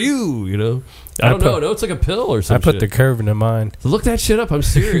good it? for you. You know. I don't know. No, it's like a pill or I something. put the curve into mine. Look that shit up. I'm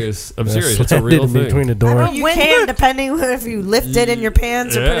serious. I'm serious. It's I a did real in thing. between the door. You can, depending on if you lift it in your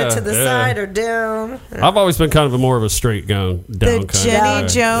pants or put it to the Yeah, side or down. I've always been kind of more of a straight down kind Jenny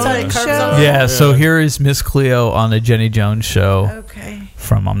of Jones guy. show? Yeah, so here is Miss Cleo on the Jenny Jones show. Okay.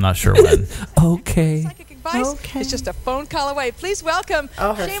 From I'm not sure when. Okay. Advice. It's just a phone call away. Please welcome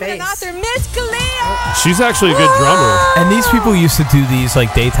her shaman face. and author Miss Cleo. She's actually a good drummer. And these people used to do these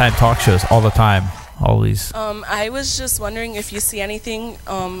like daytime talk shows all the time. All these. I was just wondering if you see anything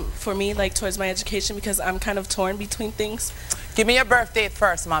for me, like towards my education, because I'm kind of torn between things. Give me your birth date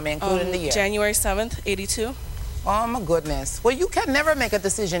first, Mommy, including the year. January 7th, 82. Oh, my goodness. Well, you can never make a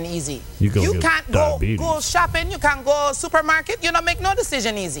decision easy. You get can't diabetes. go shopping. You can't go supermarket. You don't make no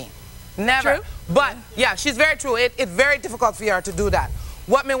decision easy. Never. True. But, yeah, she's very true. It's very difficult for her to do that.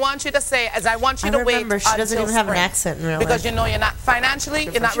 What me want you to say is I want you to wait remember, she doesn't until even have an spring. accent in real Because life. you know you're not financially,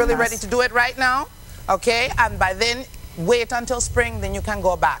 you're not really ready to do it right now. Okay? And by then, wait until spring, then you can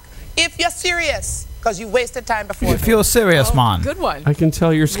go back. If you're serious, because you wasted time before. You feel serious, man. Good one. I can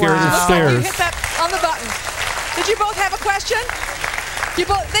tell you're scared of You stairs. hit that on the button. Did you both have a question? They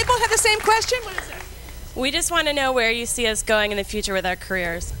both have the same question? What is it? We just want to know where you see us going in the future with our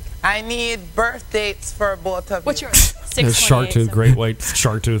careers. I need birth dates for both of you. What's yours? There's shark tooth, great white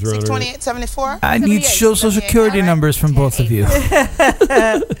shark tooth runner. 28, 74? I need social security numbers from both of you.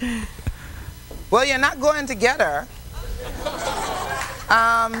 Well, you're not going together.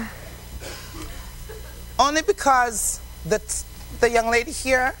 Only because the young lady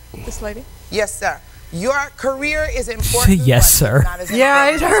here. This lady? Yes, sir. Your career is important. Yes, sir. Yeah,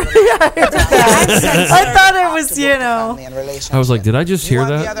 I heard that. I thought it was, I was like, did I just hear On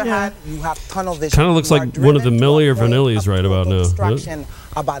the that? other hand, you have tunnel vision. Kind of looks You like are one of the driven Millie to or avoid Vanilli's right about now. distraction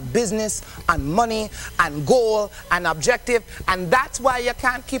about business and money and goal and objective, and that's why you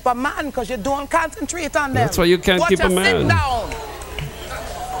can't keep a man, because you don't concentrate on them. That's why you can't keep a Sit man. down.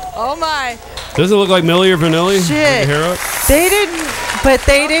 Oh, my. Doesn't it look like Millie or Vanilli? With Shit. the hair up?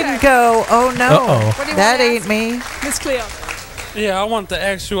 They didn't go, oh no, Uh-oh. What do you that wanna ain't me. Miss Cleo. Yeah, I wanted to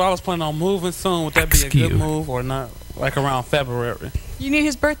ask you, I was planning on moving soon. Would that be a good move or not? Like around February? You need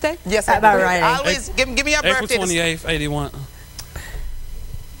his birthday? Yes, How about writing? Always give me your April birthday. 28th, 81.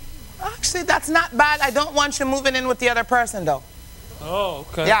 Actually, that's not bad. I don't want you moving in with the other person, though. Oh,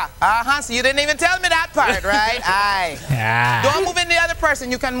 okay. Yeah, so you didn't even tell me that part, right? Aye. Don't move in the other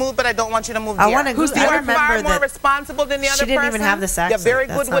person. You can move, but I don't want you to move I there. wanna- Who's I you are remember far more that responsible than the she other didn't person. even have this You're accent. very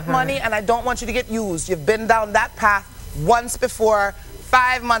That's good not with her. money, and I don't want you to get used. You've been down that path once before,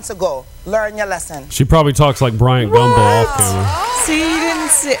 5 months ago. Learn your lesson. She probably talks like Brian Gumbo off camera.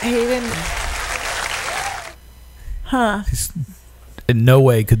 See, he didn't. Huh. In no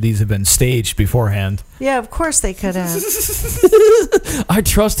way could these have been staged beforehand. Yeah, of course they could have. I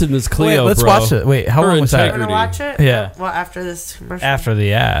trusted Miss Cleo. Wait, let's bro. watch it. Wait, how Her long was that? You want to watch it? Yeah. Well, after this commercial. After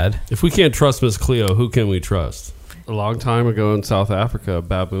the ad. If we can't trust Miss Cleo, who can we trust? A long time ago in South Africa, a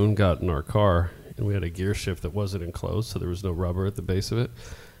baboon got in our car, and we had a gear shift that wasn't enclosed, so there was no rubber at the base of it.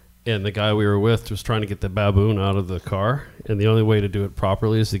 And the guy we were with was trying to get the baboon out of the car, and the only way to do it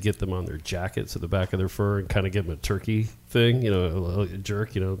properly is to get them on their jackets at the back of their fur and kind of give them a turkey thing, a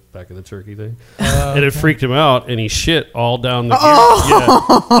jerk, back of the turkey thing. And it freaked him out, and he shit all down the gear. Yeah,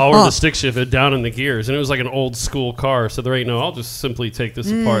 all over the stick shift, down in the gears. And it was like an old school car, so there ain't I'll just simply take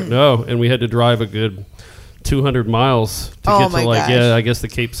this apart. No, and we had to drive a good 200 miles to get to gosh. I guess the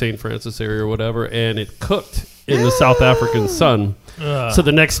Cape St. Francis area or whatever, and it cooked in the South African sun. So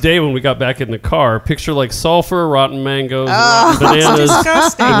the next day when we got back in the car, picture like sulfur, rotten mangoes, rotten bananas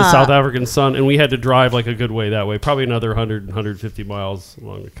in the South African sun, and we had to drive like a good way that way, probably another 100, 150 miles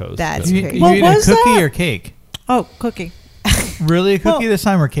along the coast. That's You crazy. eat a cookie or cake? Oh, cookie. Really, a cookie this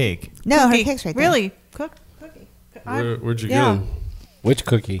time or cake? No, Cookie. her cake's right there. Really? Cookie. Where'd you Yeah. get them? Which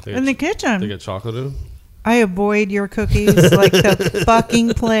cookie? In the kitchen. They got chocolate in them? I avoid your cookies like the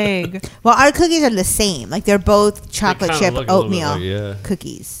fucking plague. Well, our cookies are the same. Like they're both chocolate kinda chip look a little bit oatmeal like, yeah.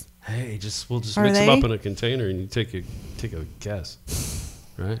 cookies. Hey, we'll just Are mix them they? up in a container and you take a guess,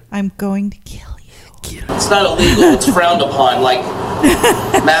 right? I'm going to kill you. It's not illegal. It's frowned upon, like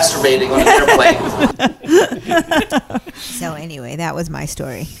masturbating on an airplane. So anyway, that was my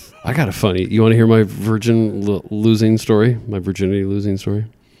story. I got a funny. You want to hear my losing story? My virginity losing story?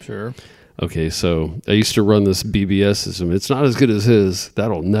 Sure. Okay, so I used to run this BBS system. It's not as good as his.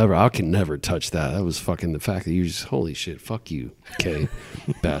 I can never touch that. That was fucking the fact that you just, holy shit, fuck you, okay,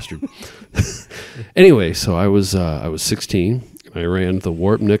 bastard. Anyway, so I was 16. I ran the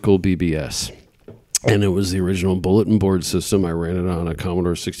Warp Nickel BBS. And it was the original bulletin board system. I ran it on a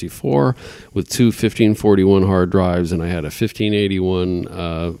Commodore 64 with two 1541 hard drives, and I had a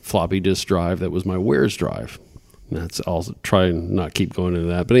 1581 floppy disk drive that was my Wares drive. I'll try and not keep going into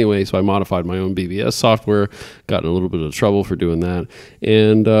that. But anyway, so I modified my own BBS software, got in a little bit of trouble for doing that.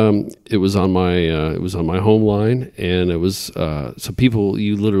 And it was on my home line. And it was, so people,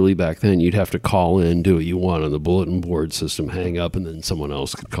 you literally back then, you'd have to call in, do what you want on the bulletin board system, hang up, and then someone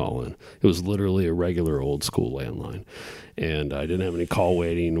else could call in. It was literally a regular old school landline. And I didn't have any call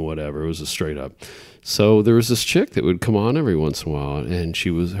waiting or whatever. It was a straight up. So there was this chick that would come on every once in a while, and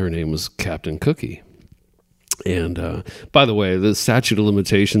her name was Captain Cookie. And by the way, the statute of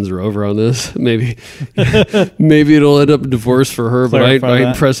limitations are over on this. Maybe it'll end up divorce for her, but I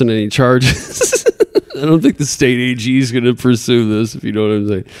ain't pressing any charges. I don't think the state AG is going to pursue this, if you know what I'm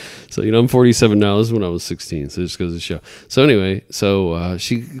saying. So, I'm 47 now. This is when I was 16, so it just goes to show. So anyway,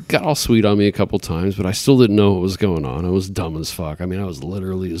 she got all sweet on me a couple times, but I still didn't know what was going on. I was dumb as fuck. I mean, I was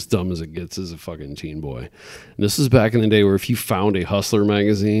literally as dumb as it gets as a fucking teen boy. And this is back in the day where if you found a Hustler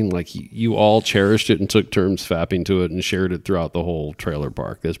magazine, like you all cherished it and took turns fapping to it and shared it throughout the whole trailer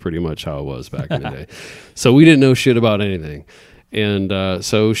park. That's pretty much how it was back in the day. So we didn't know shit about anything. And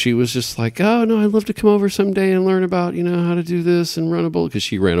so she was just like, oh, no, I'd love to come over someday and learn about, how to do this and run a bullet. Because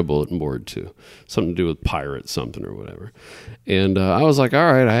she ran a bulletin board, too. Something to do with pirates, something or whatever. And I was like,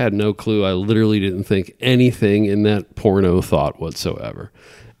 all right, I had no clue. I literally didn't think anything in that porno thought whatsoever.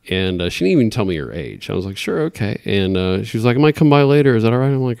 And she didn't even tell me her age. I was like, sure, okay. And she was like, I might come by later. Is that all right?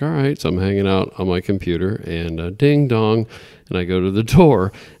 I'm like, all right. So I'm hanging out on my computer and ding dong. And I go to the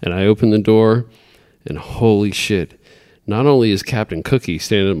door and I open the door and holy shit. Not only is Captain Cookie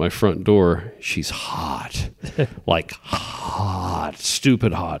standing at my front door, she's hot. Like hot,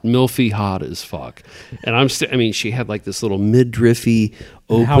 stupid hot, milfy hot as fuck. And she had like this little midriffy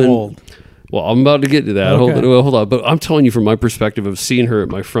open. How old? Well, I'm about to get to that. Okay. Hold on. But I'm telling you from my perspective of seeing her at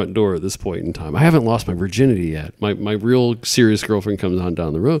my front door at this point in time. I haven't lost my virginity yet. My real serious girlfriend comes on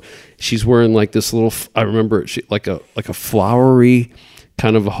down the road. She's wearing like this little, I remember it, like a flowery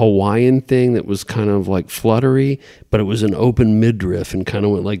kind of a Hawaiian thing that was kind of like fluttery, but it was an open midriff and kind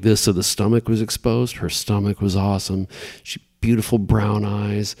of went like this, so the stomach was exposed. Her stomach was awesome. Beautiful brown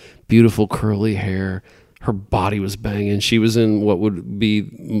eyes, beautiful curly hair. Her body was banging. She was in what would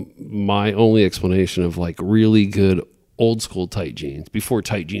be my only explanation of like really good old school tight jeans before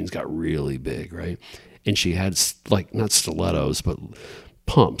tight jeans got really big, right? And she had like not stilettos, but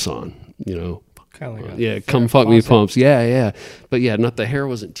pumps on, you know. Kind of like yeah, come fuck me pumps. Yeah. But yeah, not the hair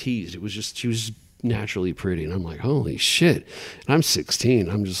wasn't teased. It was just, she was just naturally pretty. And I'm like, holy shit. And I'm 16.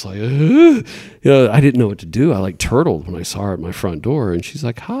 I'm just like, you know, I didn't know what to do. I like turtled when I saw her at my front door. And she's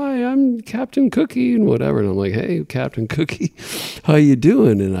like, hi, I'm Captain Cookie and whatever. And I'm like, hey, Captain Cookie, how you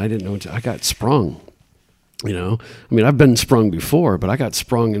doing? And I didn't know what to, I got sprung. You know, I mean, I've been sprung before, but I got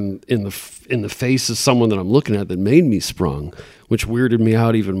sprung in the face of someone that I'm looking at that made me sprung, which weirded me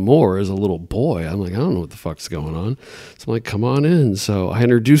out even more as a little boy. I'm like, I don't know what the fuck's going on. So I'm like, come on in. So I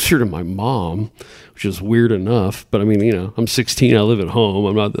introduced her to my mom, which is weird enough. But I mean, you know, I'm 16. I live at home.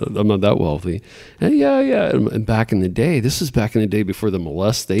 I'm not that wealthy. And yeah. And back in the day, this is back in the day before the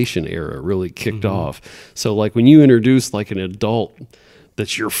molestation era really kicked off. So like when you introduce like an adult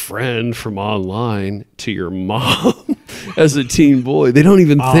that's your friend from online to your mom as a teen boy, they don't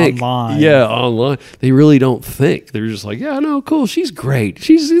even think. Yeah, online. They really don't think. They're just like, yeah, no, cool. She's great.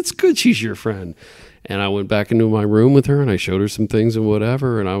 It's good she's your friend. And I went back into my room with her and I showed her some things and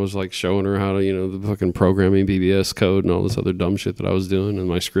whatever. And I was like showing her how to, you know, the fucking programming BBS code and all this other dumb shit that I was doing and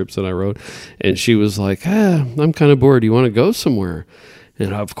my scripts that I wrote. And she was like, I'm kind of bored. Do you want to go somewhere?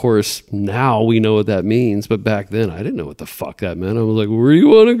 And of course, now we know what that means. But back then, I didn't know what the fuck that meant. I was like, where do you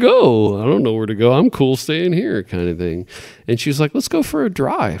want to go? I don't know where to go. I'm cool staying here kind of thing. And she was like, let's go for a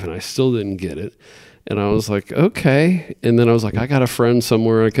drive. And I still didn't get it. And I was like, okay. And then I was like, I got a friend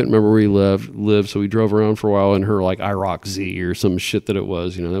somewhere. I couldn't remember where he lived. So we drove around for a while in her like IROC Z or some shit that it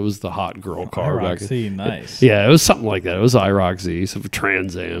was. You know, that was the hot girl car. IROC Z, nice. Yeah, it was something like that. It was IROC Z, some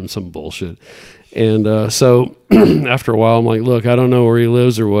Trans Am, some bullshit. And so after a while, I'm like, look, I don't know where he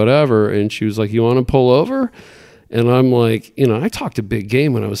lives or whatever. And she was like, you want to pull over? And I'm like, you know, I talked a big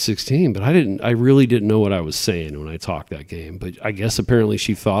game when I was 16, but I really didn't know what I was saying when I talked that game. But I guess apparently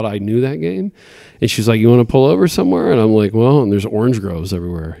she thought I knew that game. And she's like, you want to pull over somewhere? And I'm like, well, and there's orange groves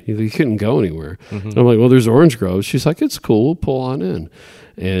everywhere. You couldn't go anywhere. And I'm like, well, there's orange groves. She's like, it's cool. We'll pull on in.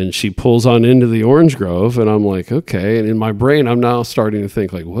 And she pulls on into the orange grove, and I'm like, okay. And in my brain, I'm now starting to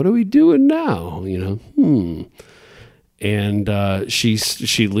think, like, what are we doing now? You know, And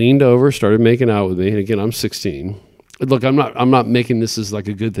she leaned over, started making out with me. And again, I'm 16. Look, I'm not making this as like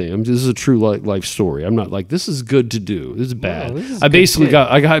a good thing. This is a true life story. I'm not like, this is good to do. This is bad. I basically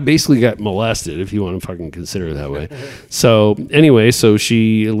got molested, if you want to fucking consider it that way. So anyway, so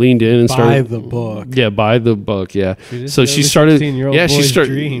she leaned in and started buy the book. Yeah, buy the book. Yeah. So she started. Yeah, she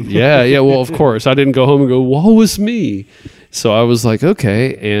started. Yeah. Well, of course, I didn't go home and go, woe is me. So I was like,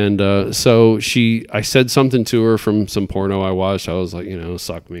 okay. And so I said something to her from some porno I watched. I was like, you know,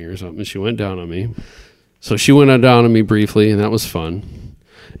 suck me or something. She went down on me. So she went down on me briefly, and that was fun.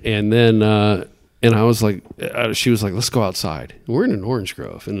 And then, and I was like, she was like, let's go outside. And we're in an orange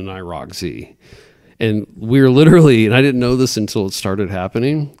grove in an IROC Z. And we were literally, and I didn't know this until it started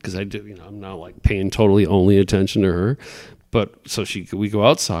happening, because I'm now like paying totally only attention to her. But so we go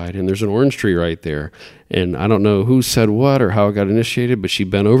outside, and there's an orange tree right there. And I don't know who said what or how it got initiated, but she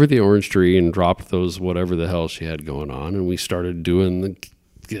bent over the orange tree and dropped those whatever the hell she had going on. And we started doing the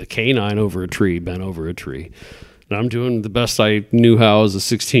canine over a tree, bent over a tree. And I'm doing the best I knew how as a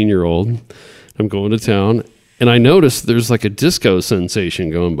 16-year-old. I'm going to town, and I noticed there's like a disco sensation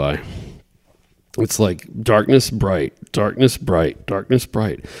going by. It's like darkness, bright, darkness, bright, darkness,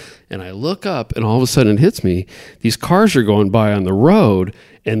 bright. And I look up, and all of a sudden it hits me. These cars are going by on the road,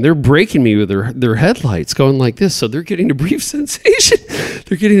 and they're breaking me with their headlights going like this. So they're getting a brief sensation.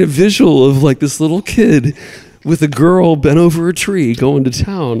 They're getting a visual of like this little kid with a girl bent over a tree going to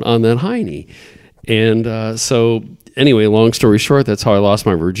town on that hiney. And so anyway, long story short, that's how I lost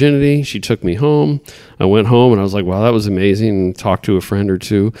my virginity. She took me home. I went home, and I was like, wow, that was amazing, and talked to a friend or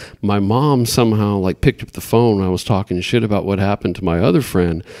two. My mom somehow like picked up the phone when I was talking shit about what happened to my other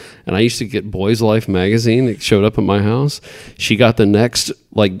friend. And I used to get Boys Life magazine that showed up at my house. She got the next,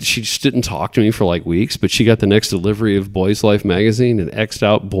 like, she just didn't talk to me for like weeks, but she got the next delivery of Boys Life magazine and X'd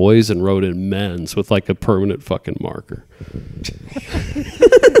out boys and wrote in men's with like a permanent fucking marker.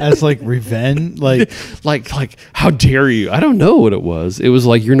 As like revenge, like how dare you? I don't know what it was. It was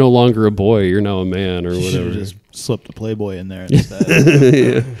like, you're no longer a boy, you're now a man, or whatever. Just slipped a Playboy in there instead.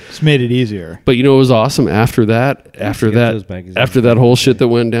 Yeah. Just made it easier. But you know what was awesome? After that whole shit that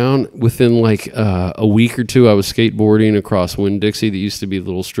went down, within like a week or two, I was skateboarding across Winn-Dixie. That used to be the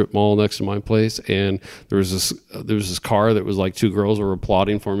little strip mall next to my place, and there was this car that was like two girls were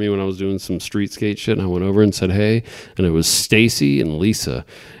applauding for me when I was doing some street skate shit. And I went over and said, hey, and it was Stacy and Lisa.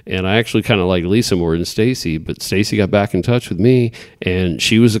 And I actually kind of liked Lisa more than Stacy, but Stacy got back in touch with me, and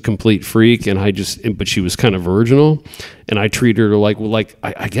she was a complete freak, but she was kind of virgin virginal, and I treat her like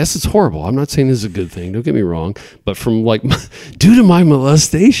I guess it's horrible. I'm not saying this is a good thing. Don't get me wrong, but from like due to my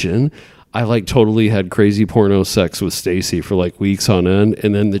molestation, I like totally had crazy porno sex with Stacy for like weeks on end,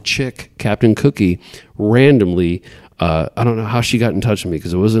 and then the chick, Captain Cookie, randomly. I don't know how she got in touch with me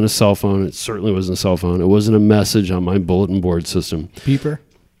because it wasn't a cell phone. It certainly wasn't a cell phone. It wasn't a message on my bulletin board system. Beeper?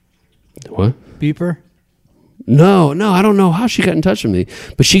 What? Beeper? No, I don't know how she got in touch with me,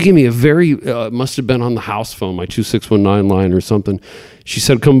 but she gave me a very, must have been on the house phone, my 2619 line or something. She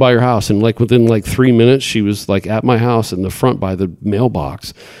said, come by your house. And like within like 3 minutes, she was like at my house in the front by the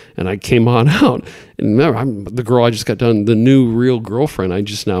mailbox. And I came on out. And remember, the girl I just got done, the new real girlfriend I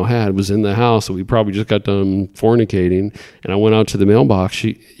just now had was in the house. So we probably just got done fornicating. And I went out to the mailbox.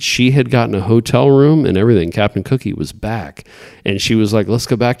 She had gotten a hotel room and everything. Captain Cookie was back. And she was like, let's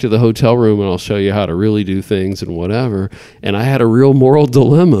go back to the hotel room and I'll show you how to really do things and whatever. And I had a real moral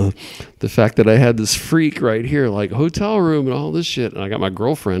dilemma. The fact that I had this freak right here, like hotel room and all this shit. And I got my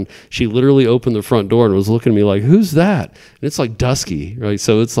girlfriend. She literally opened the front door and was looking at me like, who's that? And it's like dusky, right?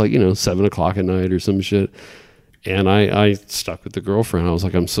 So it's like, 7 o'clock at night or some shit. And I stuck with the girlfriend. I was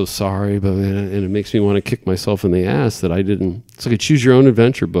like, I'm so sorry, but and it makes me want to kick myself in the ass that I didn't. It's like a choose your own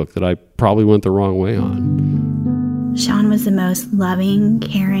adventure book that I probably went the wrong way on. Sean was the most loving,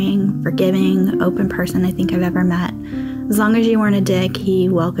 caring, forgiving, open person I think I've ever met. As long as you weren't a dick, he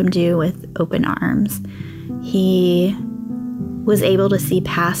welcomed you with open arms. He was able to see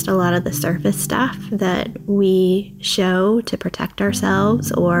past a lot of the surface stuff that we show to protect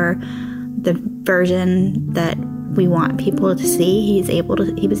ourselves or the version that we want people to see. He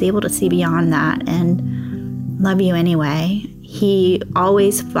was able to see beyond that and love you anyway. He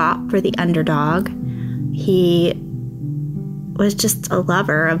always fought for the underdog. He was just a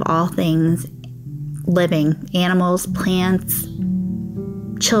lover of all things living, animals, plants,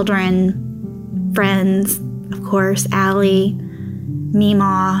 children, friends, of course, Allie,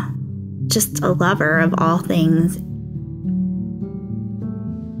 Meemaw, just a lover of all things.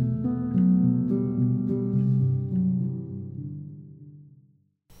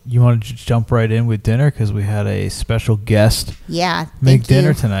 You want to jump right in with dinner because we had a special guest. Yeah, make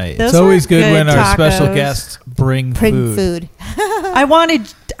dinner tonight. Those it's always good when tacos. Our special guests bring food. I wanted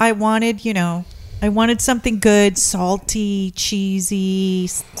something good, salty, cheesy,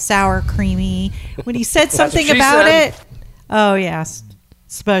 sour, creamy. When he said something about it, oh yes,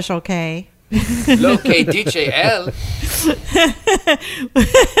 Special K. Lo que dice él.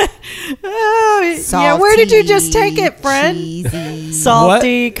 Yeah, where did you just take it, friend?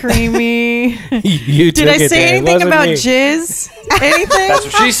 Salty, creamy. Did I say anything about jizz? Anything? That's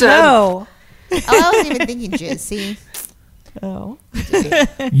what she said. No. Oh, I wasn't even thinking jizz. See? Oh.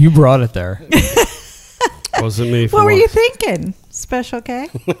 You brought it there. Wasn't me. What were you thinking? Special K?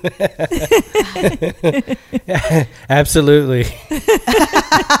 Absolutely.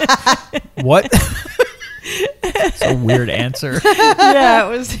 What? It's a weird answer. Yeah, it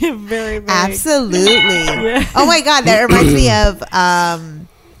was very big. Absolutely. Yeah. Oh my God, that reminds me of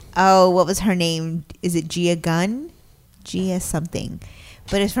what was her name? Is it Gia Gunn? Gia something.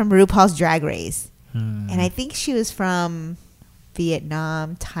 But it's from RuPaul's Drag Race. And I think she was from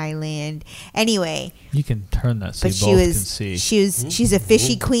Vietnam, Thailand. Anyway. You can turn that so but you both can see. She's a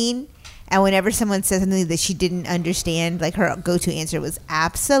fishy queen. And whenever someone says something that she didn't understand, like her go-to answer was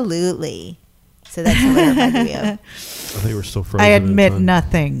absolutely. So that's what it reminded me of. I think we're still frozen. I admit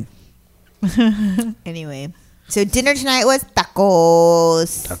nothing. Anyway. So dinner tonight was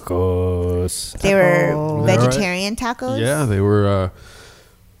tacos. Tacos. They were vegetarian tacos? Yeah, they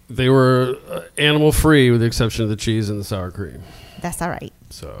were animal free with the exception of the cheese and the sour cream. That's all right.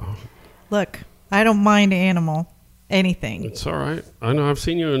 So, look, I don't mind anything. It's all right. I know. I've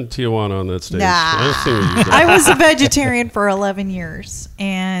seen you in Tijuana on that stage. Nah. I was a vegetarian for 11 years,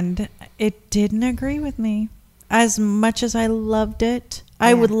 and it didn't agree with me. As much as I loved it,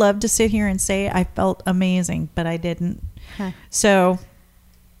 I would love to sit here and say I felt amazing, but I didn't. Huh. So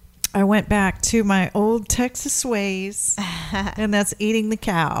I went back to my old Texas ways, and that's eating the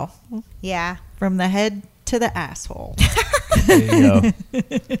cow. Yeah. From the head to the asshole. There you go.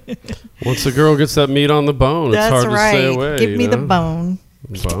 Once a girl gets that meat on the bone, That's it's hard right. to stay away. Give me the bone.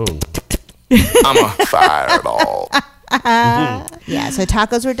 Bone. I'm a fireball. Yeah, so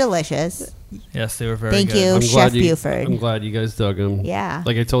tacos were delicious. Yes, they were very Thank good. you, Chef Buford. I'm glad you guys dug them. Yeah.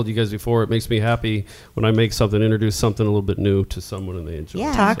 Like I told you guys before, it makes me happy when I make something, introduce something a little bit new to someone and they enjoy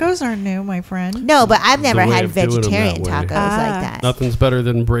it. Tacos aren't new, my friend. No, but I've The never way had of doing them vegetarian that way. tacos like that. Nothing's better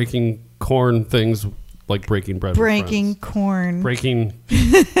than breaking corn things like breaking bread. Breaking corn. Breaking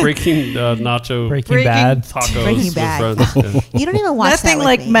nacho. Breaking Bad. Tacos. Breaking Bad. with friends. Yeah. You don't even watch Nothing that with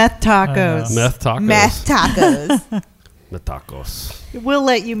like me. meth tacos. Meth tacos. Meth tacos. Meth tacos. We'll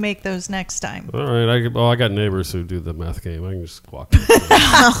let you make those next time. All right. I got neighbors who do the meth game. I can just walk.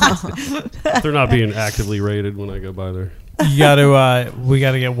 They're not being actively raided when I go by there. You gotta, we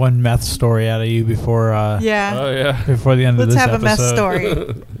gotta get one meth story out of you before. Yeah. Oh yeah. Before the end Let's of this have episode. a meth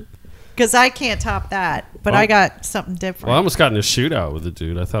story. Because I can't top that, but I got something different. Well, I almost got in a shootout with a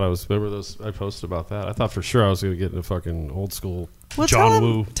dude. I thought I was. Remember those? I posted about that. I thought for sure I was going to get in a fucking old school John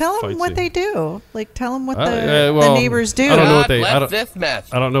Woo. Tell them fight what scene. they do. Like, tell them what well, the neighbors do. I don't know what they.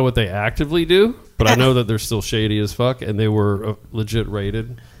 Meth. I don't know what they actively do, but I know that they're still shady as fuck, and they were legit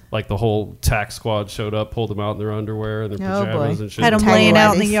raided. Like the whole tax squad showed up, pulled them out in their underwear and their pajamas and shit. Had them laying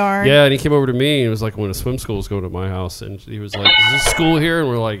out in the yard. Yeah, and he came over to me and it was like when a swim school was going to my house, and he was like, "Is this school here?" And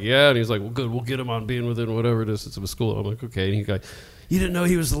we're like, "Yeah." And he's like, "Well, good, we'll get him on being within whatever distance of a school." I'm like, "Okay." And he's like, "You didn't know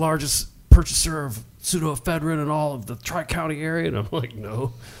he was the largest purchaser of pseudoephedrine in all of the Tri-County area?" And I'm like,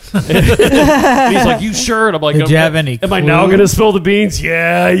 "No." And he's like, "You sure?" And I'm like, Did you have any Am I now clue? going to spill the beans?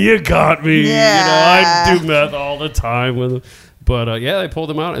 Yeah, you got me. Yeah. You know, I do meth all the time with him. But yeah, they pulled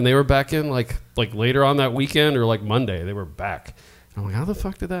them out, and they were back in like later on that weekend or like Monday. They were back. I'm like, how the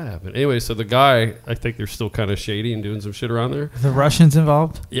fuck did that happen? Anyway, so the guy, I think they're still kind of shady and doing some shit around there. The Russians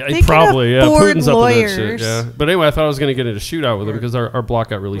involved? Yeah, They can probably. Yeah, afford Putin's up to that shit. lawyers. Yeah, but anyway, I thought I was going to get into a shootout with him because our block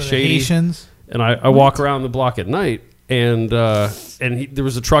got really Were they shady. Haitians? And I walk around the block at night, and there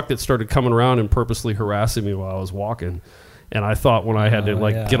was a truck that started coming around and purposely harassing me while I was walking. And I thought when I had to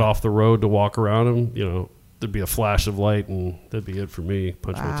get off the road to walk around him, you know, there'd be a flash of light and that'd be it for me.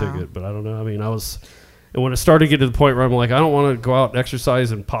 Punch my ticket. But I don't know. I mean, and when it started to get to the point where I'm like, I don't want to go out and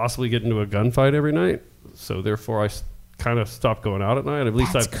exercise and possibly get into a gunfight every night. So therefore, I kind of stopped going out at night. At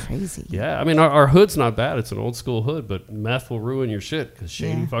least That's crazy. Yeah, I mean, our hood's not bad. It's an old school hood, but meth will ruin your shit because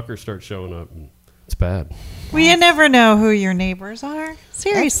shady fuckers start showing up. And it's bad. Well, you never know who your neighbors are.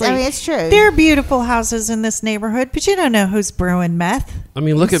 Seriously. I mean, it's true. There are beautiful houses in this neighborhood, but you don't know who's brewing meth. I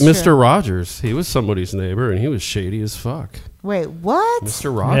mean, look It's at Mr. true. Rogers. He was somebody's neighbor, and he was shady as fuck. Wait, what?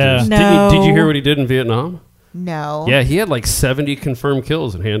 Mr. Rogers. Yeah. Did you hear what he did in Vietnam? No. Yeah, he had like 70 confirmed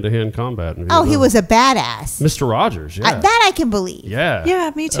kills in hand-to-hand combat in Oh, he Vietnam. was a badass. Mr. Rogers, yeah. That I can believe. Yeah.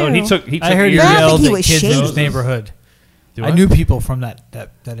 Yeah, me too. Oh, and he took I heard he years. I don't yelled think he at was kids in shady. his neighborhood. Do I what? knew people from that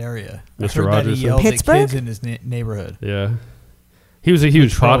area. I Mr. heard that Rogers he did? yelled Pittsburgh? at kids in his neighborhood. Yeah. He was a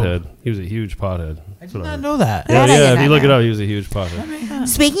huge Patrol. pothead. He was a huge pothead. I did not know that. Yeah, That I did if not you look it know. up, he was a huge pothead.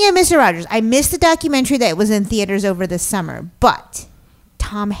 Speaking of Mr. Rogers, I missed the documentary that was in theaters over the summer, but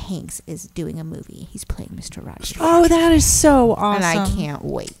Tom Hanks is doing a movie. He's playing Mr. Rogers. Oh, that is so awesome. And I can't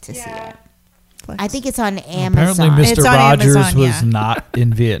wait to see it. I think it's on Apparently, Amazon. Mr. It's on Rogers Amazon, was yeah. not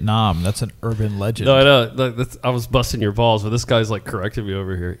in Vietnam. That's an urban legend. No, I know. I was busting your balls, but this guy's like correcting me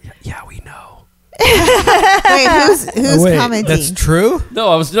over here. Yeah, we know. Wait, who's commenting? That's true?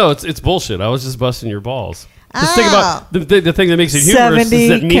 No, it's bullshit. I was just busting your balls. Just think Oh. about the thing that makes it humorous is 70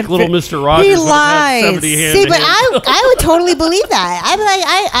 that meek little Mr. Rogers He would have had lies. 70 hand See, to but hand. I would totally believe that. I'd be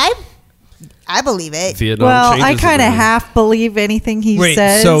like, I believe it. Vietnam Well, I changes kind of everything. half believe anything he Wait,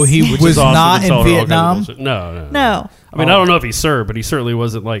 says. so he Which was is awesome. not It's in all kinds of Vietnam? bullshit. No. No. I mean, I don't know if he served, but he certainly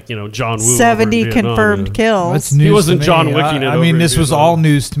wasn't like, John Woo. over in 70 Vietnam, confirmed yeah. kills. That's news He wasn't to me. John Wicking it I over mean, in this was Vietnam. all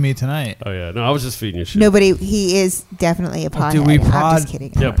news to me tonight. Oh, yeah. No, I was just feeding you shit. Nobody. He is definitely a pothead. do we I'm pod- just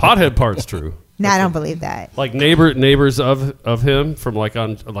kidding. Yeah, pothead part's true. No, I don't believe that. Like neighbors of him from like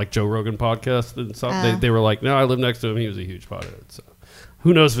on like Joe Rogan podcast and stuff. They were like, no, I live next to him. He was a huge pothead. So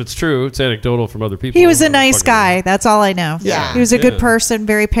who knows if it's true? It's anecdotal from other people. He was a I don't nice fucking guy. know. That's all I know. Yeah. He was a good Yeah. person,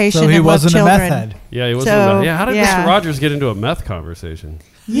 very patient, So he and loved wasn't a children. meth head. Yeah, he wasn't. So, a meth. Yeah, how did yeah. Mr. Rogers get into a meth conversation?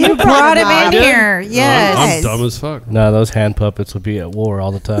 You brought him I in did? here. Yes. I'm dumb as fuck. No, those hand puppets would be at war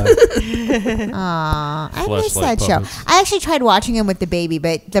all the time. Aw, I missed Fleshlight that show. puppets. I actually tried watching him with the baby,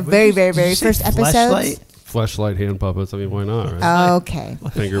 but the very, very, very first episodes. Fleshlight hand puppets. I mean, why not? Right? Okay.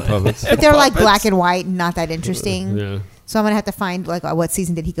 Finger puppets. But they're like black and white and not that interesting. Yeah. So I'm gonna have to find like what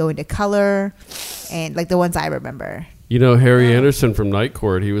season did he go into color, and like the ones I remember. You know Harry Anderson from Night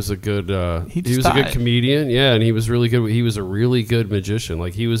Court. He was a good. He was a good died. comedian. Yeah, and he was really good. He was a really good magician.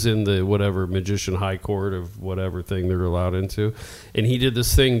 Like he was in the whatever magician high court of whatever thing they're allowed into, and he did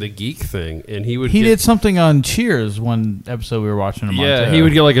this thing, the geek thing, and he would. He get, did something on Cheers one episode we were watching him on. Yeah, too. he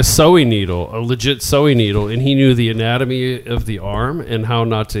would get like a sewing needle, a legit sewing needle, and he knew the anatomy of the arm and how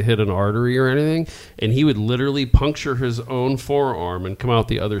not to hit an artery or anything. And he would literally puncture his own forearm and come out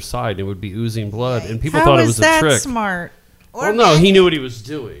the other side, and it would be oozing blood. And people How thought it is was a that trick. smart? Well, no, he knew what he was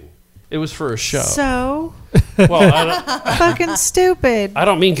doing. It was for a show. So Well, I don't, Fucking stupid. I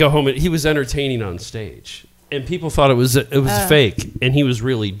don't mean go home. He was entertaining on stage, and people thought it was fake, and he was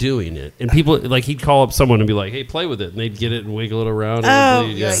really doing it. And people like he'd call up someone and be like, "Hey, play with it," and they'd get it and wiggle it around.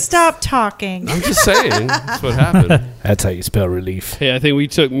 And Stop talking. I'm just saying that's what happened. That's how you spell relief. Hey, I think we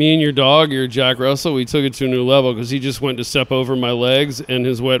took me and your dog, your Jack Russell. We took it to a new level because he just went to step over my legs, and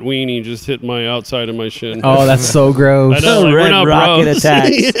his wet weenie just hit my outside of my shin. Oh, that's so gross. I know, like, Red we're not rocket bros.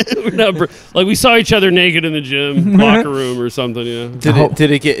 attacks. We're not like we saw each other naked in the gym, locker room, or something. Yeah.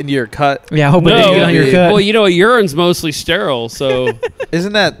 Did it get into your cut? Yeah, I hope it didn't get on your cut. Well, you know, a urine's mostly sterile, so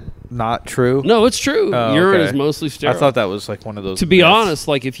isn't that not true? No, it's true. Oh, Urine okay. is mostly sterile. I thought that was like one of those. To be honest,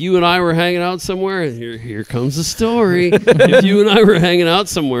 like if you and I were hanging out somewhere, here comes the story. If you and I were hanging out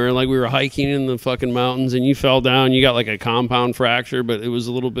somewhere, like we were hiking in the fucking mountains, and you fell down, you got like a compound fracture, but it was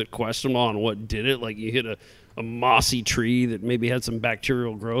a little bit questionable on what did it. Like you hit a mossy tree that maybe had some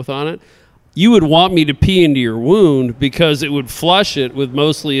bacterial growth on it. You would want me to pee into your wound because it would flush it with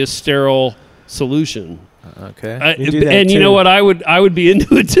mostly a sterile solution. Okay. You know what? I would be into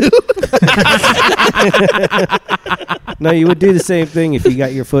it too. No, you would do the same thing if you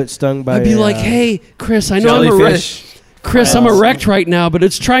got your foot stung by. I'd be like, "Hey, Chris, I know I'm erect. Chris, I'm erect right now, but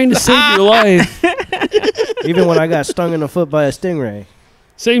it's trying to save your life." Even when I got stung in the foot by a stingray,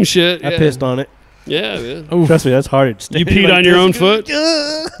 same shit. I pissed on it. Yeah, man. Oh, trust me, that's hard. You peed on your own foot?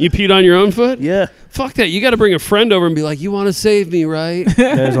 You peed on your own foot? Yeah. Fuck that. You got to bring a friend over and be like, "You want to save me, right?"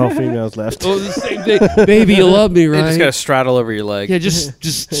 There's all females left. Oh, the same thing. Baby, you love me, right? You just got to straddle over your leg. Yeah,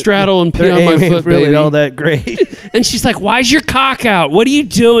 just straddle and pee Their on my aim ain't foot, really baby. all that great. And she's like, "Why's your cock out? What are you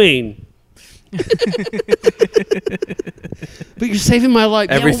doing?" But you're saving my life.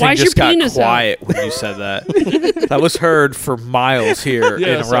 Everything why's just your got penis quiet when you said that. That was heard for miles here in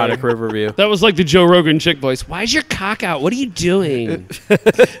Erotic sorry. Riverview. That was like the Joe Rogan chick voice. Why's your cock out? What are you doing?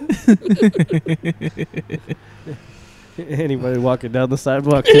 Anybody walking down the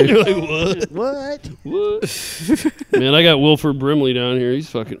sidewalk too. You're like, what? What? Man, I got Wilford Brimley down here. He's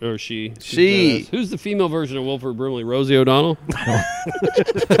fucking, or she. She. Who's the female version of Wilford Brimley? Rosie O'Donnell?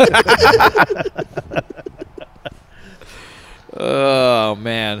 Oh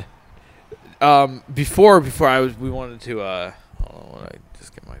man. Before we wanted to hold on, I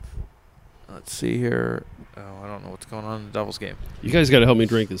just get my let's see here. Oh, I don't know what's going on in the Devils game. You guys got to help me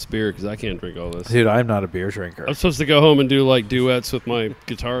drink this beer because I can't drink all this. Dude, I'm not a beer drinker. I'm supposed to go home and do like duets with my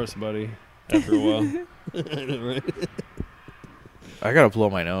guitarist buddy after a while. I know, right? I gotta blow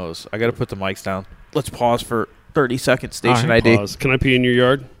my nose. I gotta put the mics down. Let's pause for 30 seconds. Station All right, ID. pause. Can I pee in your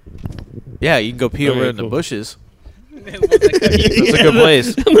yard? Yeah, you can go pee over Okay, in the cool. bushes. That's a good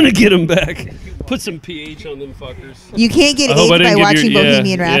place. I'm gonna get him back. Put some pH on them fuckers. You can't get I hope AIDS I didn't by give watching your-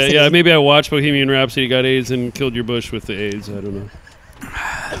 Bohemian Rhapsody. Yeah, maybe I watched Bohemian Rhapsody, got AIDS, and killed your bush with the AIDS. I don't know.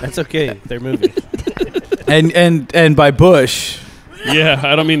 That's okay. They're moving. and by bush. Yeah,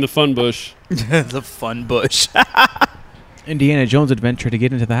 I don't mean the fun bush. The fun bush. Indiana Jones adventure to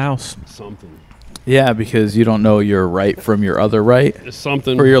get into the house. Something. Yeah, because you don't know your right from your other right.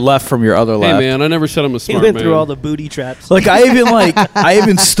 Something. Or your left from your other left. Hey man, I never said I'm a He smart went man. through all the booty traps. Like I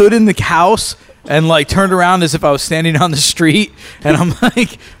even stood in the house and like turned around as if I was standing on the street, and I'm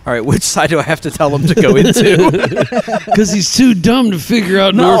like, all right, which side do I have to tell him to go into? Because he's too dumb to figure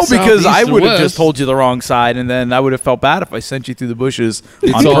out. No, north, because south, I east, and would have west. just told you the wrong side, and then I would have felt bad if I sent you through the bushes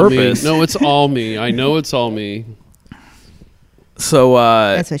It's on all purpose. me. No, it's all me. I know it's all me. So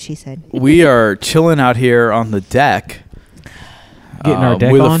That's what she said. we are chilling out here on the deck, Getting our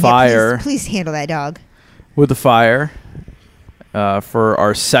deck with on? a fire. Please handle that dog. With a fire for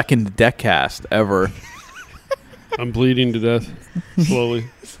our second deck cast ever. I'm bleeding to death slowly.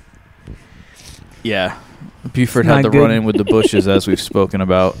 Yeah, Buford It's had not to good. run in with the bushes as we've spoken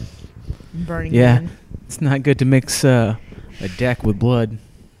about. Burning Yeah, man. it's not good to mix a deck with blood.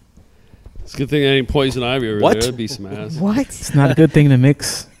 It's a good thing I ain't poison ivy over What? there. That'd be some ass. What? It's not a good thing to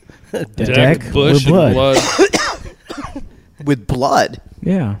mix a deck bush, with blood. and blood. With blood?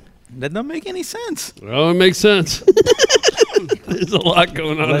 Yeah. That doesn't make any sense. Oh, it makes sense. There's a lot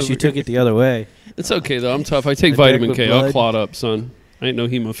going on. Unless over you took here. it the other way. It's okay though. I'm tough. I take A deck vitamin with K. I'll blood. clot up, son. I ain't no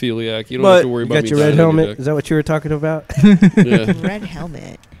hemophiliac. You don't have to worry you about got me. your red dying on helmet. deck. Is that what you were talking about? Yeah. Red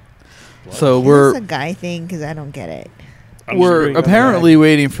helmet. So Is we're this a guy thing? Because I don't get it. we're apparently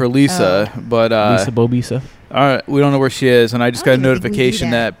waiting for Lisa, but Lisa Bobisa. all right, we don't know where she is, and I just got a don't even think we do notification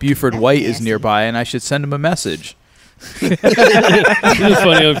that. that Buford That's White is nasty. nearby, and I should send him a message. Isn't it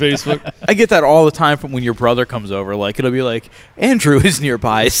funny on Facebook? I get that all the time from when your brother comes over. Like it'll be like, Andrew is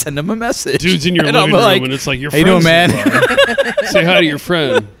nearby. Send him a message. Dude's in your And living I'm room, like, and it's like your how you doing, friend's man? nearby. Say hi to your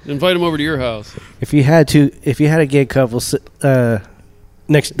friend. Invite him over to your house. If you had a gay couple sit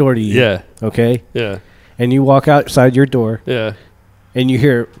next door to you, Yeah. okay, Yeah. and you walk outside your door. Yeah. And you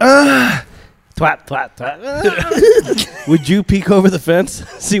hear, twat, twat, twat. Would you peek over the fence,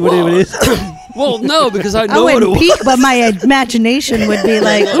 see what it is? Well, no, because I know I what it wouldn't was. peek, but my imagination would be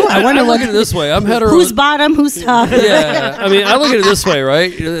like, ooh, I wonder look what. at it this way. I'm hetero. Who's bottom? Who's top? Yeah, I mean, I look at it this way,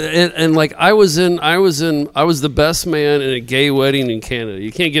 right? And like I was the best man in a gay wedding in Canada.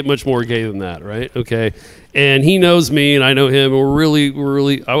 You can't get much more gay than that, right? Okay. And he knows me, and I know him. And we're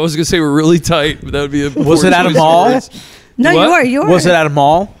really. I was gonna say we're really tight, but that would be a. Was it at a mall? No, What? you are. Was it at a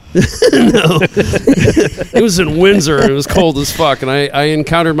mall? No, it was in Windsor. And it was cold as fuck, and I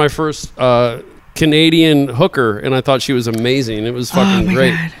encountered my first Canadian hooker, and I thought she was amazing. It was fucking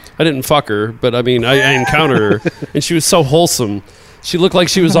great. God. I didn't fuck her, but I mean, I encountered her, and she was so wholesome. She looked like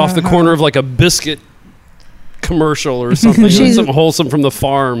she was off the corner of like a biscuit commercial or something. Something wholesome from the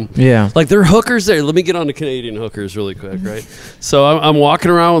farm. Yeah. Like they're hookers there. Let me get on to Canadian hookers really quick, right? So I'm walking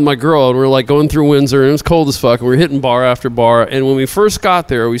around with my girl, and we're like going through Windsor, and it was cold as fuck, and we're hitting bar after bar. And when we first got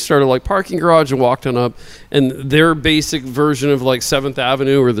there, we started like parking garage and walked on up, and their basic version of like 7th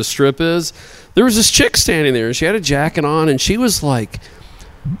Avenue where the Strip is, there was this chick standing there, and she had a jacket on, and she was like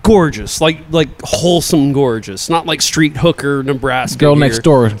gorgeous, like wholesome gorgeous, not like street hooker Nebraska girl here. next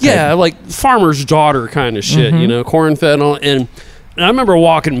door. Yeah, like farmer's daughter kind of shit, you know, corn fed and all. And I remember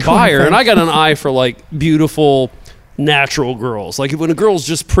walking by her, and I got an eye for like beautiful natural girls. Like when a girl's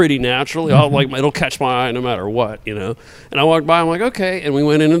just pretty naturally, I'll like it'll catch my eye no matter what, you know. And I walked by, I'm like, okay. And we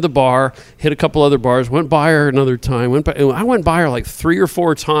went into the bar, hit a couple other bars, went by her another time. I went by her like 3 or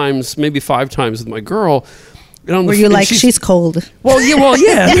 4 times, maybe 5 times with my girl. Were you like, she's cold? Well,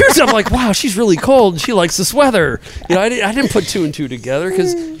 yeah. Here's I'm like, wow, she's really cold. She likes this weather. You know, I didn't put 2 and 2 together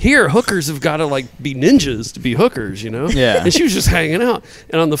because here hookers have got to like be ninjas to be hookers, you know. Yeah. And she was just hanging out.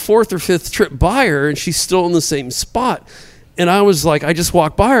 And on the 4th or 5th trip by her, and she's still in the same spot. And I was like, I just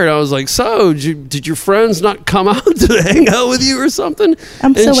walked by her, and I was like, so did your friends not come out to hang out with you or something?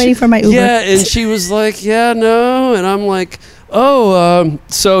 I'm still waiting for my Uber. Yeah, and she was like, yeah, no, and I'm like, oh,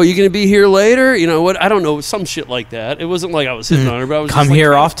 so you gonna be here later? You know what? I don't know, some shit like that. It wasn't like I was hitting on her, but I was Come just, like,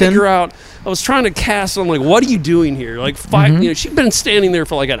 here trying to often? figure out. I was trying to cast on like, what are you doing here? Like 5, you know, she'd been standing there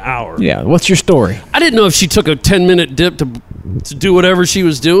for like an hour. Yeah. What's your story? I didn't know if she took a 10-minute dip to do whatever she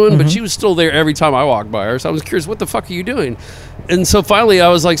was doing, but she was still there every time I walked by her. So I was curious, what the fuck are you doing? And so finally I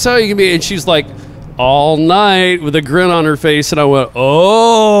was like, so you can be, and she's like, all night with a grin on her face, and I went,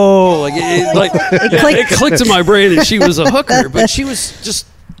 oh, like it clicked in my brain that she was a hooker, but she was just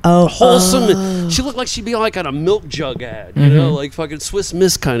wholesome. She looked like she'd be like on a milk jug ad, you know, like fucking Swiss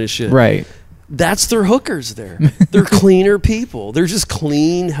Miss kind of shit. Right. That's their hookers there. They're cleaner people. They're just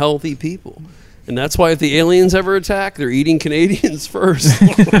clean, healthy people. And that's why if the aliens ever attack, they're eating Canadians first.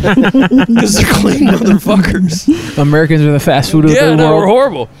 Because they're clean motherfuckers. Americans are the fast food of the world. Yeah, no, we're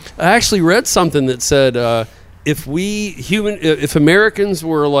horrible. I actually read something that said if Americans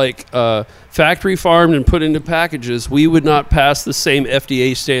were like factory farmed and put into packages, we would not pass the same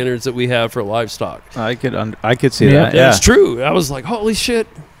FDA standards that we have for livestock. I could see that. Yeah, it's true. I was like, holy shit.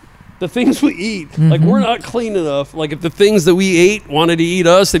 The things we eat, like we're not clean enough. Like if the things that we ate wanted to eat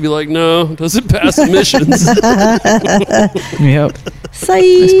us, they'd be like, no, it doesn't pass emissions. Yep. That's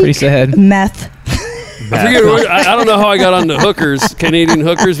pretty sad. Meth. I forget. I don't know how I got onto hookers, Canadian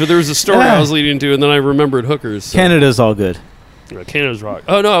hookers, but there was a story I was leading to, and then I remembered hookers. So. Canada's all good. Canada's rock.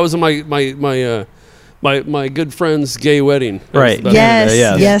 Oh no, I was in my good friend's gay wedding. Right.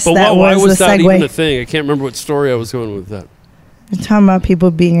 Yes. But That why was was the that segue. even a thing? I can't remember what story I was going with that. You're talking about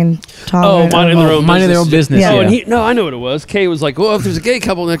people being intolerant. Minding their own business. Yeah. Oh, and I know what it was. Kay was like, well, if there's a gay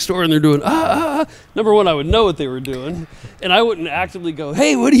couple next door and they're doing, number one, I would know what they were doing. And I wouldn't actively go,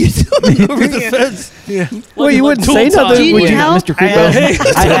 hey, what are you doing over the fence? Yeah. Like, Well, you wouldn't say nothing. Would you, Mr. Creepo?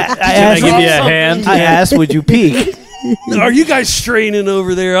 I asked, give you a hand? I asked, would you peek? Are you guys straining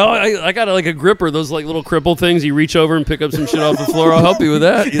over there? I got like a gripper, those like little cripple things. You reach over and pick up some shit off the floor. I'll help you with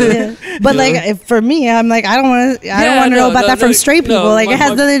that. You know? Yeah. But for me, I'm like, I don't want to know about that from straight people. It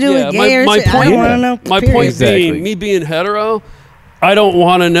has nothing to do with gay or shit. I don't want to know. My point being, me being hetero, I don't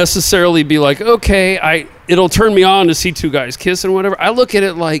want to necessarily be like, okay, it'll turn me on to see 2 guys kiss and whatever. I look at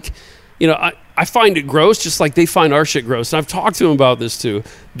it like, you know, I find it gross, just like they find our shit gross. And I've talked to them about this too.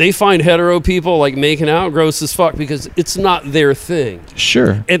 They find hetero people like making out gross as fuck because it's not their thing.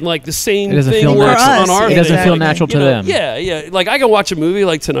 Sure. And like the same It doesn't thing feel works natural. on our It doesn't thing. feel natural to them. Yeah. Like I can watch a movie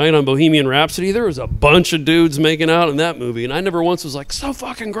like tonight on Bohemian Rhapsody. There was a bunch of dudes making out in that movie, and I never once was like, so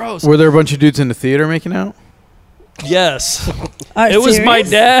fucking gross. Were there a bunch of dudes in the theater making out? Yes. It was my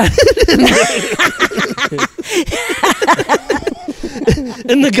dad.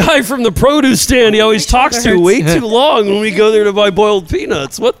 And the guy from the produce stand he always talks to way too long when we go there to buy boiled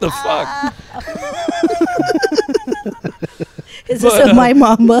peanuts. What the fuck? Is this a My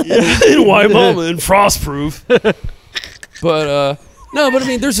Mama? In My Mama and Frostproof. But no, but I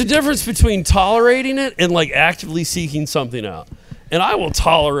mean, there's a difference between tolerating it and like actively seeking something out. And I will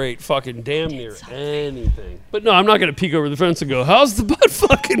tolerate fucking damn near anything. But no, I'm not going to peek over the fence and go, how's the butt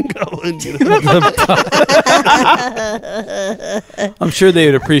fucking going? You know? I'm sure they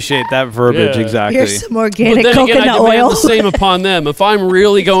would appreciate that verbiage, exactly. Here's some organic coconut again, I demand oil. the same upon them. If I'm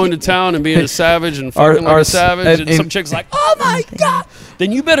really going to town and being a savage and fucking like a savage and some chick's like, oh my God,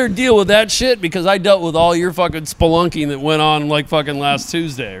 then you better deal with that shit because I dealt with all your fucking spelunking that went on like fucking last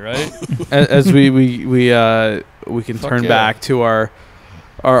Tuesday, right? As we can turn back to our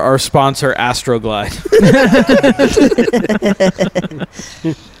sponsor, Astroglide.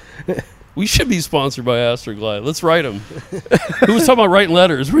 We should be sponsored by Astroglide. Let's write them. Who was talking about writing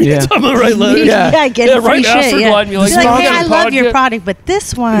letters? Were you talking about writing letters? Get it write Astroglide and be like, hey, I love your product, but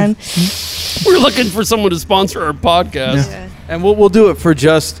this one. We're looking for someone to sponsor our podcast. Yeah. And we'll do it for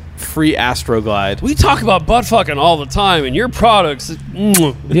just free Astroglide. We talk about butt fucking all the time, and your products,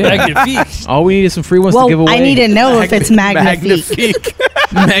 magnifique. All we need is some free ones to give away. I need to know if it's magnifique.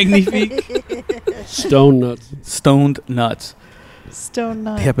 Magnifique. Stone nuts. Stoned nuts. Stone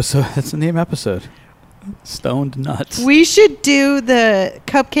nuts. The episode. That's the name episode. Stoned nuts. We should do the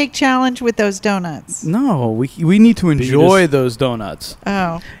cupcake challenge with those donuts. No, we need to enjoy those donuts.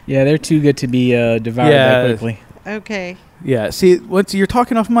 Oh. Yeah, they're too good to be devoured that quickly. Okay. Yeah. See, once you're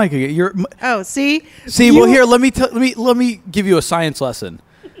talking off mic again, you're. Oh, see. See, well, here, let me give you a science lesson.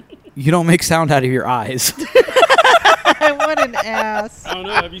 You don't make sound out of your eyes. What an ass. I don't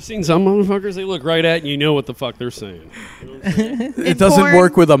know. Have you seen some motherfuckers? They look right at you. You know what the fuck they're saying. You know what I'm saying? It doesn't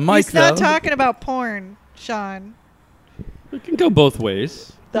work with a mic, He's though. not talking about porn, Sean. It can go both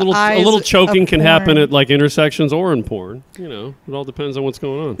ways. The A eyes little choking of can happen porn. at like intersections or in porn. You know, it all depends on what's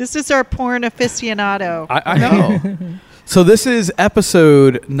going on. This is our porn aficionado. I know. So this is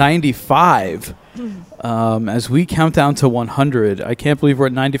episode 95. As we count down to 100, I can't believe we're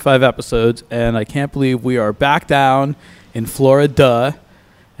at 95 episodes, and I can't believe we are back down in Florida,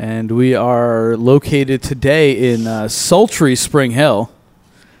 and we are located today in sultry Spring Hill.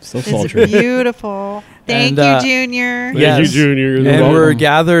 Still sultry. It's beautiful. Thank you, Junior. Yes. Thank you, Junior. And we're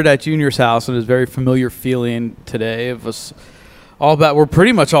gathered at Junior's house, and it's a very familiar feeling today of us all about. We're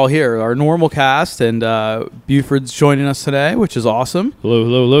pretty much all here, our normal cast, and Buford's joining us today, which is awesome. Hello,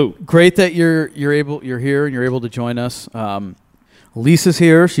 hello, hello. Great that you're here and you're able to join us. Lisa's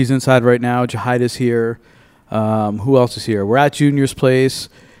here; she's inside right now. Jahida's here. Who else is here? We're at Junior's place.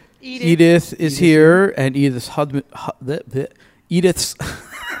 Edith is here, and Edith's husband. Edith's.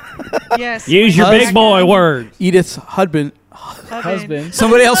 Yes. Use your big boy word. Edith's husband.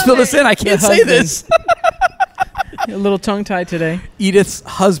 Somebody else fill this in. I can't say this. A little tongue-tied today. Edith's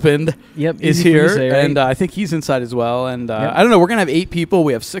husband is easy for you here, to say, right? and I think he's inside as well. And I don't know, we're going to have 8 people.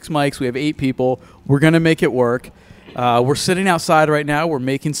 We have 6 mics. We have 8 people. We're going to make it work. We're sitting outside right now. We're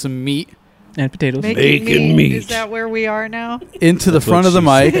making some meat. And potatoes. Making meat. Is that where we are now? Into the front of the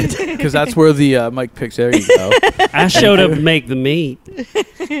mic, because that's where the mic picks. There you go. I showed up to make the meat.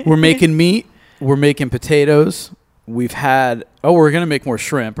 We're making meat. We're making potatoes. We've had... Oh, we're going to make more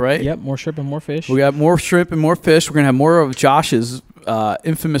shrimp, right? Yep, more shrimp and more fish. We got more shrimp and more fish. We're going to have more of Josh's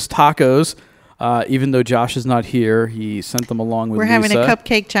infamous tacos. Even though Josh is not here, he sent them along with We're Lisa. having a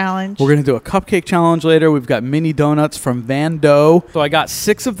cupcake challenge. We're going to do a cupcake challenge later. We've got mini donuts from Van Dough. So I got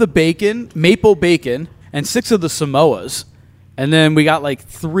 6 of the bacon, maple bacon, and 6 of the Samoas. And then we got like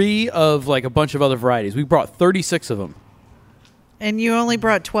 3 of like a bunch of other varieties. We brought 36 of them. And you only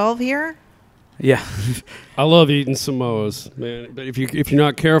brought 12 here? Yeah. I love eating Samoas, man. But if you're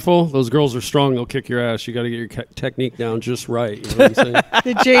not careful, those girls are strong. They'll kick your ass. You got to get your technique down just right. You know what I'm saying?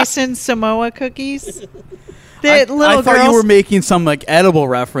 The Jason Samoa cookies? I thought you were making some like edible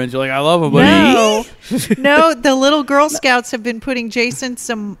reference. You're like, I love them, but No, the little Girl Scouts have been putting Jason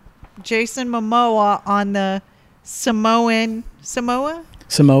Momoa on the Samoa? Samoa,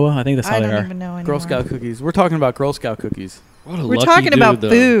 I think that's how they are. I don't even know anymore. Girl Scout cookies. We're talking about Girl Scout cookies. We're talking about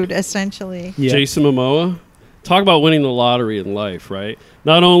food, essentially. Yeah. Jason Momoa. Talk about winning the lottery in life, right?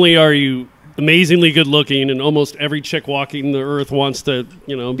 Not only are you amazingly good looking and almost every chick walking the earth wants to,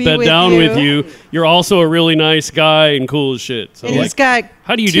 bed down with you, you're also a really nice guy and cool as shit. So and he's got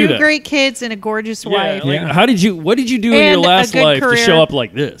how do you do that? 2 great kids and a gorgeous wife. What did you do in your last life to show up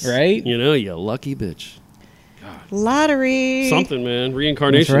like this? Right? You lucky bitch. Lottery. Something, man.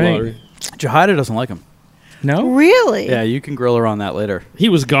 Reincarnation lottery. Jahida doesn't like him. No? Really? Yeah, you can grill her on that later. He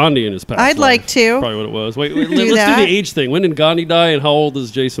was Gandhi in his past I'd life. like to. Probably what it was. Wait, let's that. do the age thing. When did Gandhi die and how old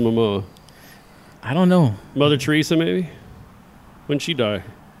is Jason Momoa? I don't know. Mother Teresa, maybe? When did she die?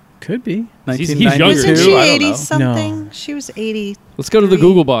 Could be. He's younger. Wasn't too. she I don't 80 know. something? She was 80. Let's go to the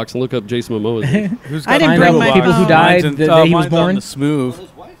Google box and look up Jason Momoa. I didn't bring my people who phone. died the day he was born. The smooth.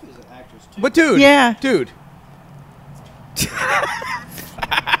 But dude, Yeah. dude.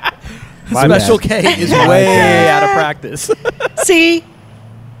 My Special bad. K is way out of practice. See?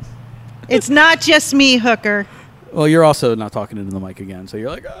 It's not just me, Hooker. Well, you're also not talking into the mic again, so you're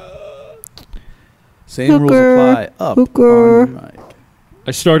like, same Hooker, rules apply. Up Hooker. on your mic.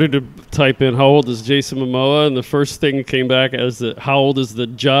 I started to type in how old is Jason Momoa, and the first thing that came back as the how old is the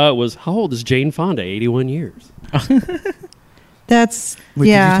Ja was how old is Jane Fonda? 81 years. That's Wait,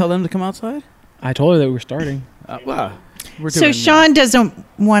 yeah. Did you tell them to come outside? I told her that we were starting. Wow. So Sean doesn't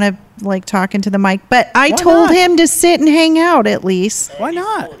want to like talk into the mic, but I Why told not? him to sit and hang out at least. Why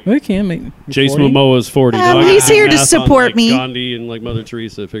not? We can make Jason 40? Momoa is 40. Well, Now I he's can do here to math on, support like, me. Gandhi and like Mother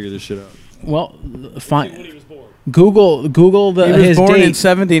Teresa to figure this shit out. Well, fine. Google the He was his born date. in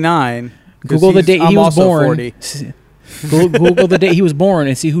 79. Google the date he I'm was also born. 40. Google the date he was born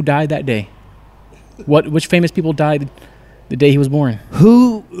and see who died that day. Which famous people died the day he was born?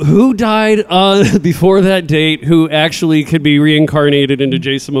 Who died before that date? Who actually could be reincarnated into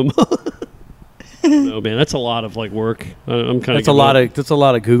Jason Momoa? No, man, that's a lot of like work. I'm kind of That's a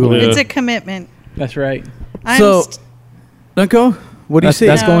lot of Googling. Yeah. It's a commitment. That's right. I'm Dunko, what do you see?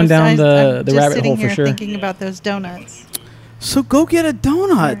 That's going down I'm the just rabbit sitting hole for here sure. Thinking about those donuts. So go get a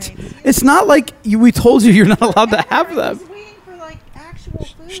donut. It's not like we told you you're not allowed to have them.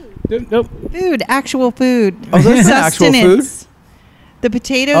 Nope. Food, actual food. Oh, there's no actual food? Sustenance. The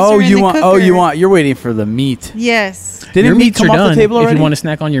potatoes are in the cooker. You're waiting for the meat. Yes. Didn't Your meat meats come are off done. the table already? If you want to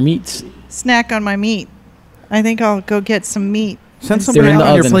snack on your meats, Snack on my meat. I think I'll go get some meat. Send and somebody in out the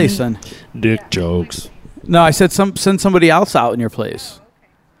in your oven. place then. Dick jokes. No, I said send somebody else out in your place.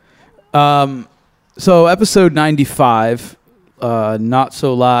 So episode 95, not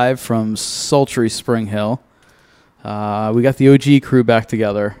so live from sultry Spring Hill. We got the OG crew back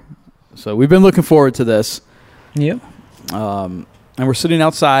together, so we've been looking forward to this. Yep. And we're sitting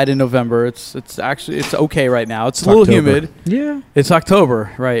outside in November. It's okay right now. It's a little October. humid. Yeah. It's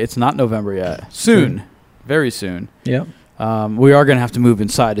October, right? It's not November yet. Soon, very soon. Yep. We are gonna have to move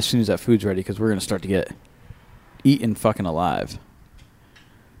inside as soon as that food's ready because we're gonna start to get eaten fucking alive.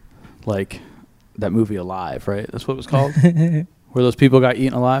 Like that movie Alive, right? That's what it was called. Where those people got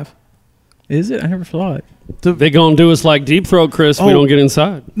eaten alive. Is it? I never saw it. They gonna do us like Deep Throat, Chris. We Oh. don't get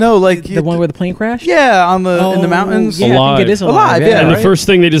inside. No, like The one where the plane crashed? yeah, in the mountains. Yeah, I think it is alive. yeah, and right? the first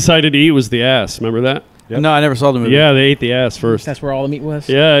thing they decided to eat was the ass. Remember that? No, I never saw the movie. Yeah, they ate the ass first. That's where all the meat was?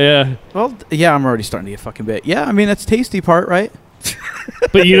 Yeah. Well, yeah, I'm already starting to get fucking bit. Yeah, I mean that's tasty part, right?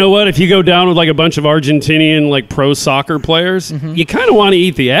 But you know what? If you go down with like a bunch of Argentinian like pro soccer players, you kind of want to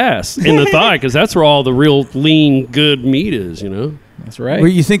eat the ass and the thigh because that's where all the real lean, good meat is. You know. That's right. Where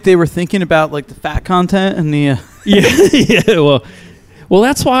you think they were thinking about like the fat content and the Yeah. Well,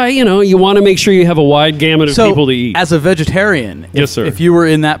 that's why you want to make sure you have a wide gamut of people to eat. As a vegetarian, Yes, sir. If you were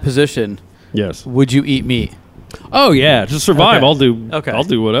in that position, yes, would you eat meat? Oh yeah, to survive, Okay. I'll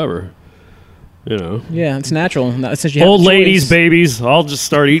do whatever. Yeah, it's natural. Since you have Old the ladies, choice. babies, I'll just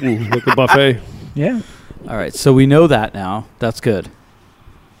start eating like a buffet. Yeah. All right, so we know that now. That's good.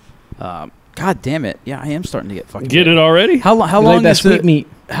 God damn it! Yeah, I am starting to get fucking. Get it already? How You long like that is sweet meat?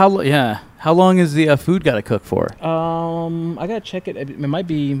 How long is the food got to cook for? I gotta check it. It might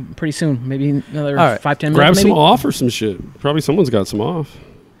be pretty soon. Maybe another All right. 5-10 minutes. Grab maybe? some off or some shit. Probably someone's got some off.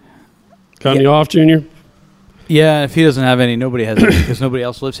 Got any off, Junior? Yeah, if he doesn't have any, nobody has any because nobody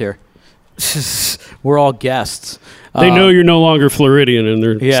else lives here. We're all guests. They know you're no longer Floridian and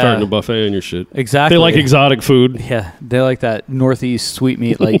they're yeah. starting a buffet on your shit. Exactly. They like exotic food. Yeah, they like that Northeast sweet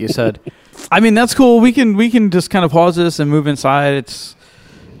meat, like you said. I mean, that's cool. We can just kind of pause this and move inside.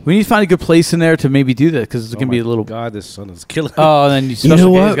 We need to find a good place in there to maybe do that because it's gonna be a little. God, this sun is killing. Oh, and then You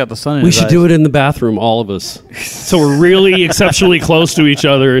know what? He's got the sun in We his should eyes. do it in the bathroom, all of us. So we're really exceptionally close to each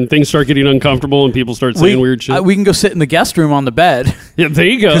other, and things start getting uncomfortable, and people start saying weird shit. We can go sit in the guest room on the bed. Yeah, there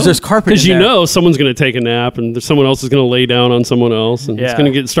you go. Because there's carpet. Because in you there. know someone's going to take a nap, and there's someone else is going to lay down on someone else, and it's Yeah.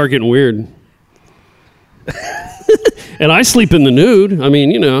 going to start getting weird. And I sleep in the nude. I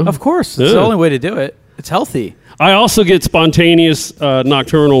mean, Of course, it's the only way to do it. It's healthy. I also get spontaneous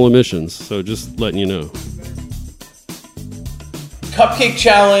nocturnal emissions, so just letting you know. Cupcake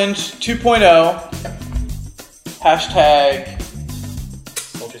Challenge 2.0. Hashtag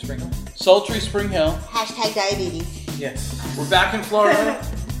Sultry Spring Hill. Hashtag diabetes. Yes. We're back in Florida.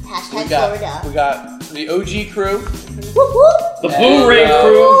 Hashtag We got the OG crew. The Blue Ring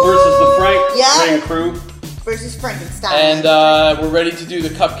crew versus the Frank Ring crew. Versus Frankenstein. And we're ready to do the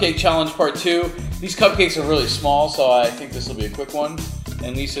Cupcake Challenge Part 2. These cupcakes are really small, so I think this will be a quick one.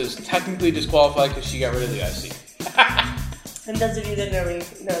 and Lisa's technically disqualified because she got rid of the icing. And those of you that know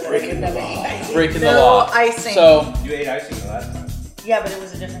that Breaking I the never law. ate icing. Breaking the No law. icing. So you ate icing the last time. Yeah, but it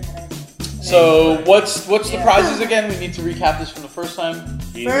was a different kind of. So what's the prizes again? We need to recap this from the first time.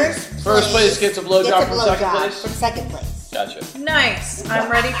 First place gets a blowjob from second place. From second place. Gotcha. Nice. I'm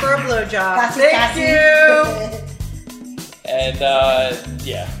ready for a blowjob. Cassie, Thank Cassie. you. And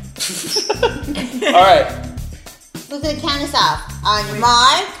yeah. All right. Who's gonna count us off? On your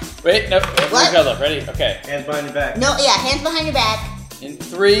mark. Wait, no. What? Ready? Okay. Hands behind your back. No, yeah, hands behind your back. In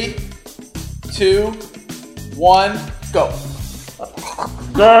 3, 2, 1, go.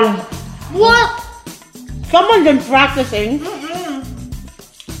 What? Someone's been practicing.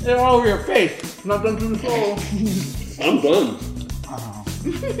 They're all over your face. Not done to the soul. I'm done.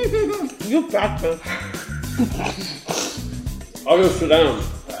 You practice. I'll go sit down.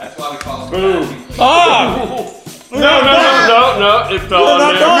 That's why we call it. Boom. Ah! No. It fell You're on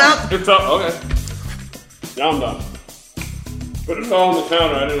not there. done? It fell. Okay. Now I'm done. But it fell on the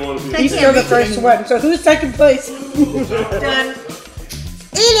counter. I didn't want to be. He's still the first one. So who's second place? Done.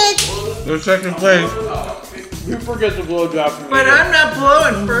 Eat it. You're second place. You forget the blowjob from But I'm not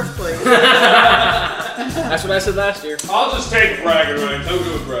blowing first place. That's what I said last year. I'll just take bragging rights. I'm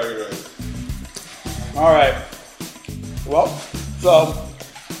good with bragging rights. All right. Well, so.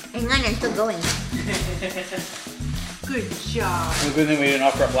 Hang on, I'm still going. Good job. It's a good thing we didn't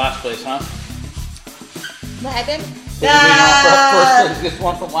offer up last place, huh? What happened? We didn't offer up first place. This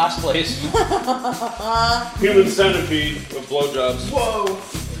one from last place. Human centipede of blowjobs. Whoa.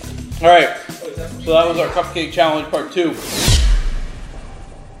 All right. So that was our cupcake challenge part 2.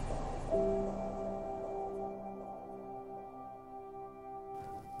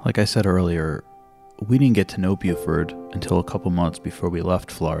 Like I said earlier, we didn't get to know Buford until a couple months before we left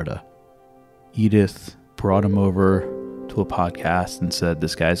Florida. Edith brought him over to a podcast and said,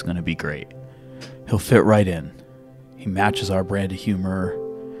 this guy's going to be great. He'll fit right in. He matches our brand of humor,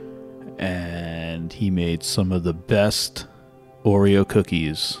 and he made some of the best Oreo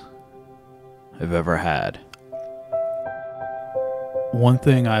cookies I've ever had. One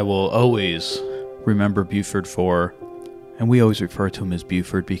thing I will always remember Buford for, and we always refer to him as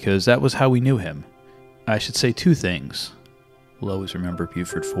Buford because that was how we knew him. I should say 2 things we'll always remember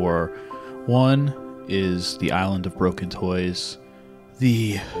Buford for. One is the Island of Broken Toys,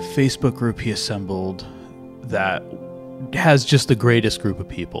 the Facebook group he assembled that has just the greatest group of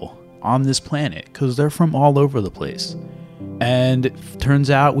people on this planet because they're from all over the place. And it turns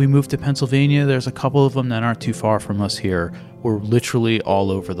out we moved to Pennsylvania. There's a couple of them that aren't too far from us here. We're literally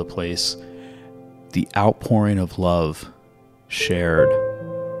all over the place. The outpouring of love shared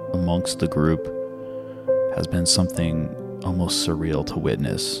amongst the group has been something almost surreal to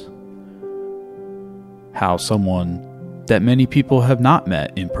witness. How someone that many people have not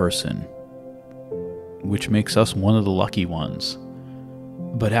met in person, which makes us one of the lucky ones,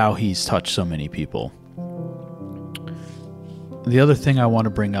 but how he's touched so many people. The other thing I want to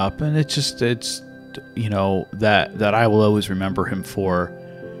bring up, and it's you know, that I will always remember him for,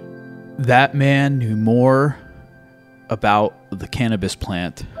 that man knew more about the cannabis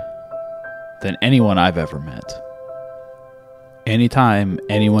plant than anyone I've ever met. Anytime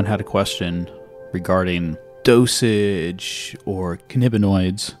anyone had a question regarding dosage or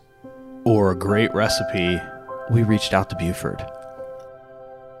cannabinoids or a great recipe, we reached out to Buford.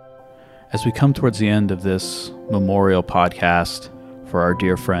 As we come towards the end of this memorial podcast for our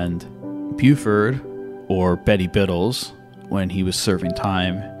dear friend Buford, or Betty Biddles, when he was serving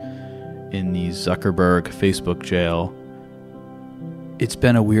time in the Zuckerberg Facebook jail, it's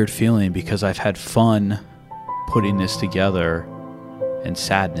been a weird feeling because I've had fun putting this together and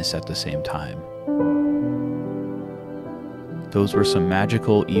sadness at the same time. Those were some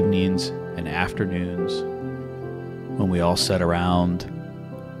magical evenings and afternoons when we all sat around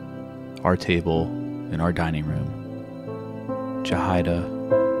our table in our dining room. Jahida,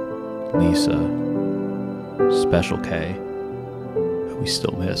 Lisa, Special K, who we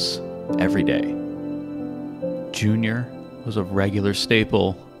still miss every day. Junior was a regular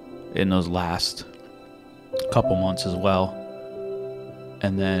staple in those last couple months as well.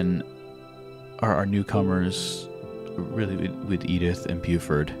 And then our newcomers, really with Edith and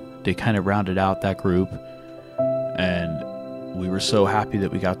Buford, they kind of rounded out that group. And we were so happy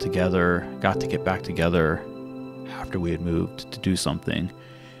that we got to get back together after we had moved to do something.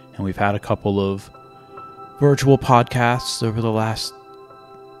 And we've had a couple of virtual podcasts over the last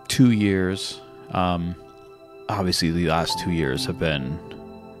 2 years. Obviously, the last 2 years have been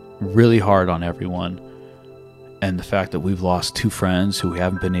really hard on everyone. And the fact that we've lost 2 friends who we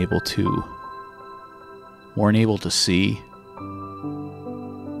weren't able to see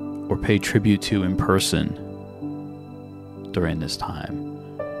pay tribute to in person during this time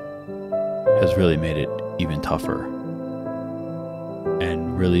has really made it even tougher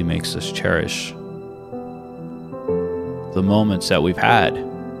and really makes us cherish the moments that we've had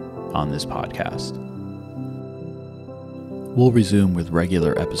on this podcast. We'll resume with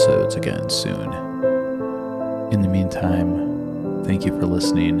regular episodes again soon. In the meantime, thank you for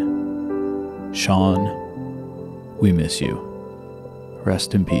listening. Sean, we miss you.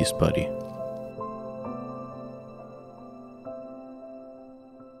 Rest in peace, buddy.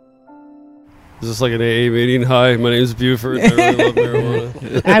 Is this like an AA meeting? Hi, my name's Buford. I really love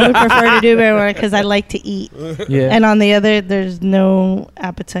marijuana. I would prefer to do marijuana because I like to eat. Yeah. And on the other, there's no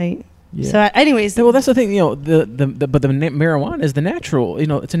appetite. Yeah. So, anyways, well, that's the thing. But the marijuana is the natural.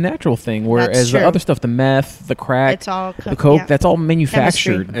 It's a natural thing. Whereas the other stuff, the meth, the crack, it's all the coke, that's all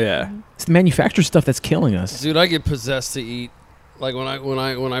manufactured. Chemistry. Yeah, it's the manufactured stuff that's killing us. Dude, I get possessed to eat. Like when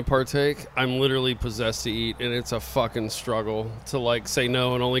I partake, I'm literally possessed to eat, and it's a fucking struggle to like say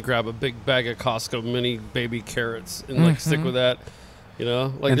no and only grab a big bag of Costco mini baby carrots and like stick with that. Like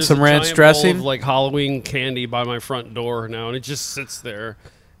and there's some a ranch giant dressing, bowl of, like Halloween candy by my front door now, and it just sits there.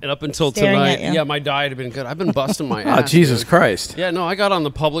 And up until Staring tonight, my diet had been good. I've been busting my ass. Oh, Jesus Christ. Yeah, no, I got on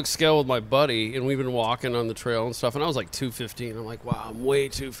the public scale with my buddy, and we've been walking on the trail and stuff, and I was like 215. I'm like, wow, I'm way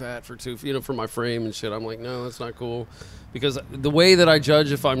too fat for for my frame and shit. I'm like, no, that's not cool. Because the way that I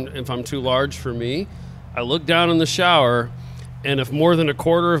judge if I'm too large for me, I look down in the shower, and if more than a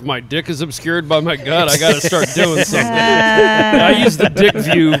quarter of my dick is obscured by my gut, I got to start doing something. I use the dick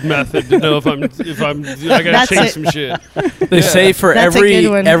view method to know if I'm I got to change some shit. They say for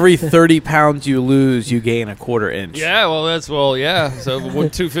every 30 pounds you lose, you gain a quarter inch. Yeah, So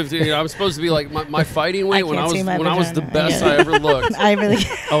 250. I was supposed to be like my fighting weight when I was the best I ever looked. I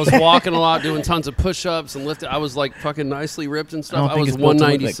was walking a lot, doing tons of push-ups and lifting. I was like fucking nicely ripped and stuff. I was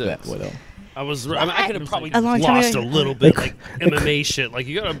 196. I could have probably lost a little bit, like MMA shit. Like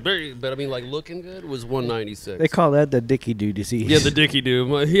you got but I mean, like looking good was 196. They call that the dicky do disease. Yeah, the dicky do.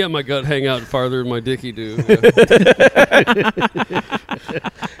 My gut hang out farther than my dicky do.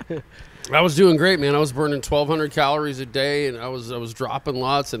 I was doing great, man. I was burning 1,200 calories a day, and I was dropping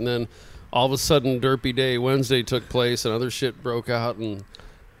lots. And then all of a sudden, Derpy Day Wednesday took place, and other shit broke out, and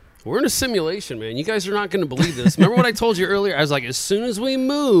we're in a simulation, man. You guys are not going to believe this. Remember what I told you earlier? I was like, as soon as we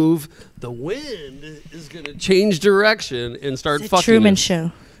move, the wind is going to change direction and start fucking. Truman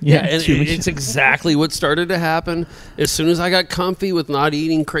Show. Yeah, and it's exactly what started to happen. As soon as I got comfy with not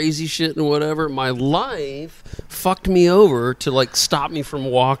eating crazy shit and whatever, my life fucked me over to like stop me from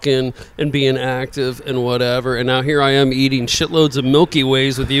walking and being active and whatever. And now here I am eating shitloads of Milky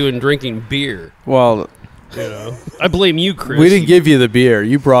Ways with you and drinking beer. Well, I blame you, Chris. We didn't give you the beer.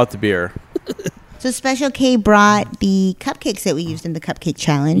 You brought the beer. So Special K brought the cupcakes that we used in the Cupcake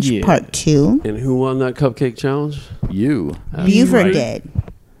Challenge, Part 2. And who won that Cupcake Challenge? You. Buford did.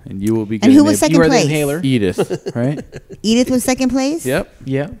 And you will be. And who was second place? Edith, right? Edith was second place? Yep.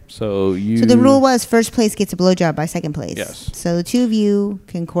 Yeah. So the rule was first place gets a blowjob by second place. Yes. So the two of you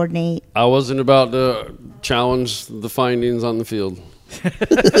can coordinate. I wasn't about to challenge the findings on the field.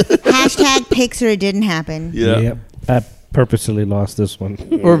 Hashtag pics or it didn't happen. Yeah. Yep. I purposely lost this one.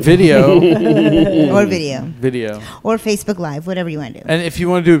 Or video. Or video. Video. Or Facebook Live, whatever you want to do. And if you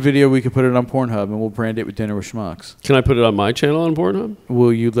want to do a video, we could put it on Pornhub, and we'll brand it with Dinner with Schmucks. Can I put it on my channel on Pornhub?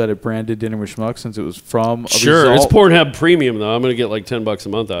 Will you let it branded Dinner with Schmucks since it was from a Sure. result? It's Pornhub Premium, though. I'm going to get like $10 a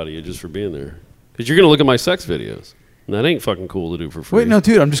month out of you just for being there. Because you're going to look at my sex videos. And that ain't fucking cool to do for free. Wait, no,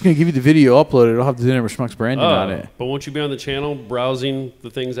 dude. I'm just going to give you the video uploaded. It'll have the Dinner with Schmucks branded on it. But won't you be on the channel browsing the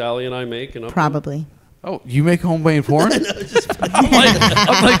things Allie and I make? And Probably. Oh, you make homemade porn? I'm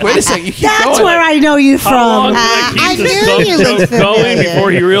like, wait a second. You keep That's going. where I know you from. How long can I keep this you joke looked going familiar.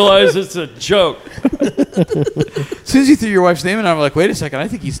 before you realize it's a joke? As soon as you threw your wife's name in, I'm like, wait a second. I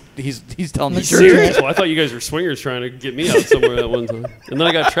think he's telling the truth. Serious? Well, I thought you guys were swingers trying to get me out somewhere that one time. And then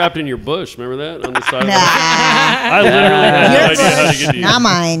I got trapped in your bush. Remember that? On the side of the I literally had no idea how to get to you. Not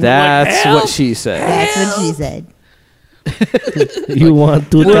mine. That's what she said. That's what she said. You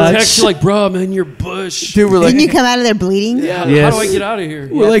want to We're touch? text you like, bro, I'm in your bush. Dude, we're like, Didn't you come out of there bleeding? Yeah. Yes. How do I get out of here?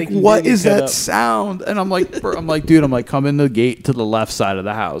 we're I like, think you what did is get that up. sound? And I'm like, dude, come in the gate to the left side of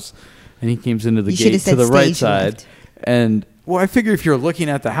the house. And he comes into the You should gate have to said the right stage side. left. And, well, I figure if you're looking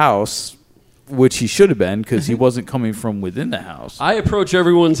at the house, which he should have been because he wasn't coming from within the house. I approach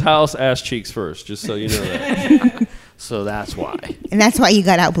everyone's house ass cheeks first, just so you know that. So that's why. And that's why you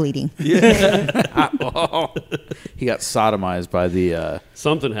got out bleeding. Yeah. He got sodomized by the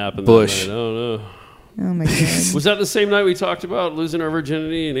Something happened bush. that night. I don't know. Oh, my God. Was that the same night we talked about losing our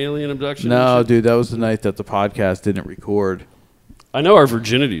virginity and alien abduction? No, and shit? dude, that was the night that the podcast didn't record. I know our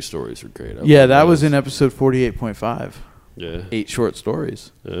virginity stories are great. That was in episode 48.5. Yeah. 8 short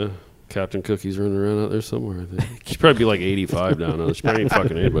stories. Yeah. Captain Cookie's running around out there somewhere, I think. She'd probably be like 85 now. No, she probably ain't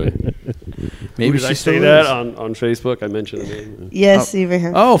fucking anybody. Maybe did she I still say is. that on Facebook? I mentioned the name. Yes, you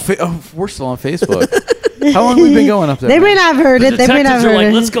heard. We're still on Facebook. How long have we been going up there? They may not have heard it. They may not have heard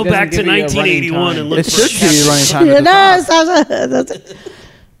it. Let's go back to 1981 and look It for should be running time. Yeah, no,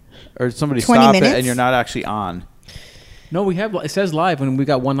 Or somebody 20 stop minutes? it and you're not actually on. No, we have. It says live when we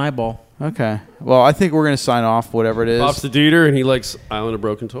got one eyeball. Okay. Well, I think we're going to sign off, whatever it is. Pops to Dieter, and he likes Island of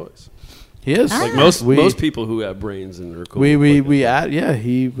Broken Toys. He is. Like most people who have brains and are cool.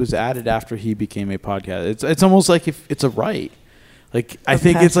 He was added after he became a podcast. It's almost like if it's a right. Like I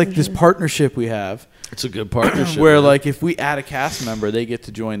think it's like this partnership we have. It's a good partnership. Where like if we add a cast member, they get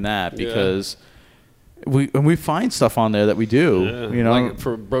to join that because we find stuff on there that we do. Yeah. You know, like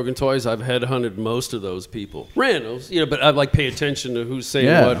for Broken Toys, I've headhunted most of those people. Randoms, but I like pay attention to who's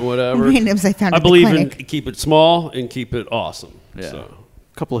saying what, whatever. Randoms I found I at the believe in clinic. keep it small and keep it awesome. Yeah. So.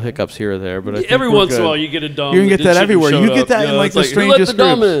 Couple of hiccups here or there, but I think every we're once in good. a while you get a dumb. You can get that shouldn't everywhere. showed You get up. that in like it's the who let strangest the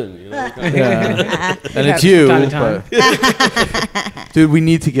dumb groups. in? Yeah. And it's you, but dude, we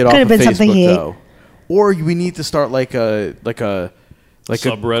need to get off Could of have been something Facebook he ate. though, or we need to start like a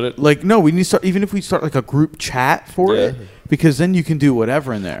subreddit. No, we need to start even if we start like a group chat for it, because then you can do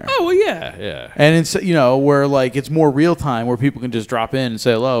whatever in there. Oh well, yeah. And it's where like it's more real time where people can just drop in and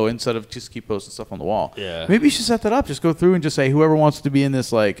say hello instead of just keep posting stuff on the wall. Yeah. Maybe you should set that up. Just go through and just say whoever wants to be in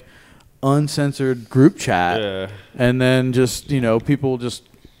this like uncensored group chat, and then just people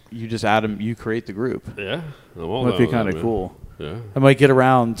you just add them. You create the group. Yeah, I'm all might be down with kind that, of man. cool. Yeah. I might get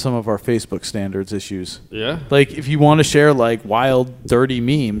around some of our Facebook standards issues. Yeah. Like if you want to share like wild, dirty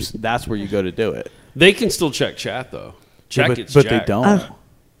memes, that's where you go to do it. They can still check chat though. Yeah, Chat gets but they jacked. don't.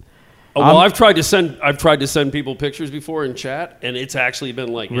 Oh, well, I've tried to send people pictures before in chat, and it's actually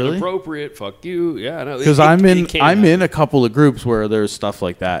been like Really? inappropriate. Fuck you. Yeah, no. Because I'm in a couple of groups where there's stuff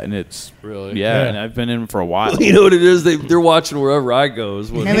like that, and it's Really? and I've been in for a while. You know what it is? They're watching wherever I go. Is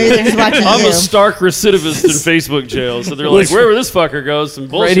what Maybe they're just watching I'm you. a stark recidivist in Facebook jail, so they're like, wherever this fucker goes, some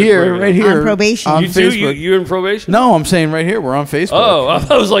bullshit. right here, On probation. on You too? Facebook. You in probation? No, I'm saying right here, we're on Facebook. Oh,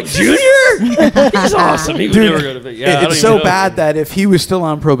 I was like, Junior? He's awesome. He would Dude, never go to yeah, I don't it's even so know. bad that if he was still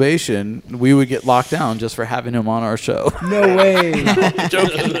on probation, we would get locked down just for having him on our show. No way.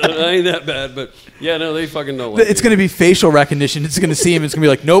 Joking. I ain't that bad, but yeah, no, they fucking don't like It's going to be facial recognition. It's going to see him. It's going to be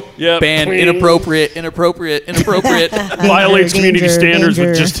like, nope, Yep. banned, Cling. inappropriate. Violates community standards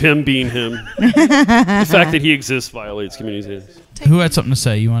danger. with just him being him. The fact that he exists violates community standards. Who had something to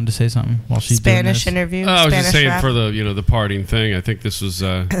say? You wanted to say something while she's Spanish doing this? interview. Oh, I was Spanish just saying rap. for the parting thing. I think this was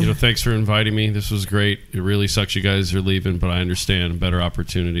thanks for inviting me. This was great. It really sucks you guys are leaving, but I understand better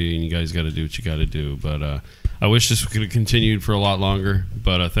opportunity, and you guys got to do what you got to do. But I wish this could have continued for a lot longer.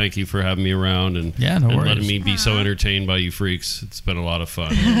 But thank you for having me around and no and worries. letting me be so entertained by you freaks. It's been a lot of fun.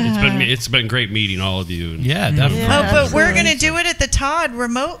 It's been great meeting all of you. And, definitely. Oh, but we're gonna do it at the Todd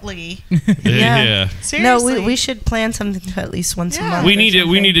remotely. Yeah. Seriously. No, we should plan something at least once a month. We need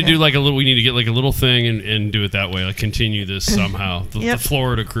to do like a little. We need to get like a little thing and do it that way. Like continue this somehow. The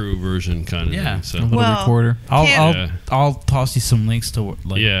Florida Crew version kind of thing. So a little recorder. Yeah. I'll toss you some links to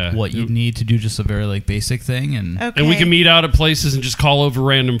what you need to do, just a very basic thing, and And we can meet out at places and just call over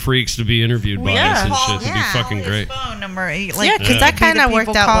random freaks to be interviewed by us and shit. It'd be fucking great. Phone number. because that kind of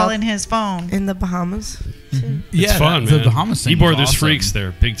worked out well in his phone in the Bahamas. It's fun, the man. Bahamas thing Ybor, is there's awesome. freaks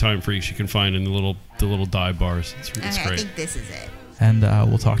there, big time freaks you can find in the little dive bars. It's Okay, I great. think this is it. And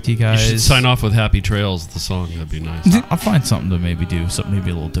we'll talk to you You guys. should sign off with Happy Trails, the song. That'd be nice. I'll find something to maybe do, something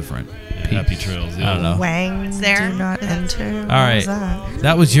maybe a little different. Yeah, Happy Trails. Yeah. I don't know. Wang, It's there. do not enter. All right,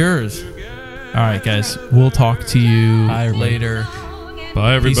 that was yours. All right, guys, we'll talk to you later.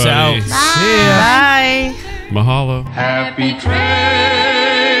 Bye, everybody. Peace out. See ya. Bye. Mahalo. Happy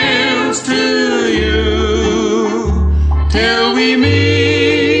trails to you till we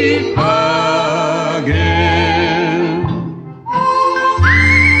meet again.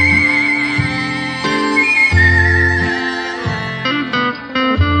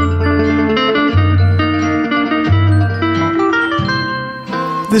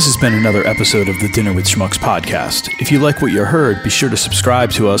 This has been another episode of the Dinner with Schmucks podcast. If you like what you heard, be sure to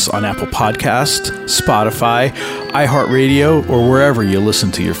subscribe to us on Apple Podcasts, Spotify, iHeartRadio, or wherever you listen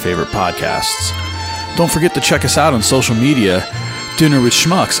to your favorite podcasts. Don't forget to check us out on social media, Dinner with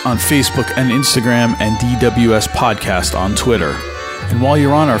Schmucks on Facebook and Instagram, and DWS Podcast on Twitter. And while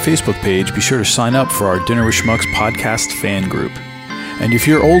you're on our Facebook page, be sure to sign up for our Dinner with Schmucks podcast fan group. And if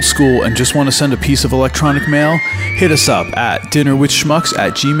you're old school and just want to send a piece of electronic mail, hit us up at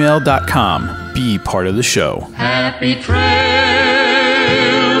dinnerwithschmucks@gmail.com. Be part of the show. Happy trails.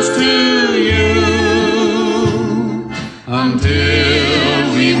 trails to you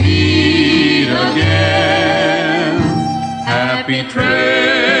until we meet again. Happy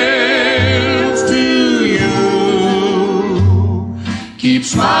trails to you. Keep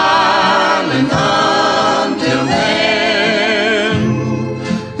smiling until then.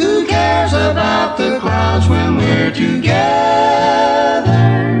 Who cares about the clouds when we're together?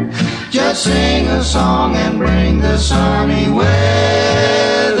 Just sing a song and bring the sunny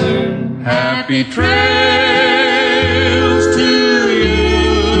weather. Happy trails to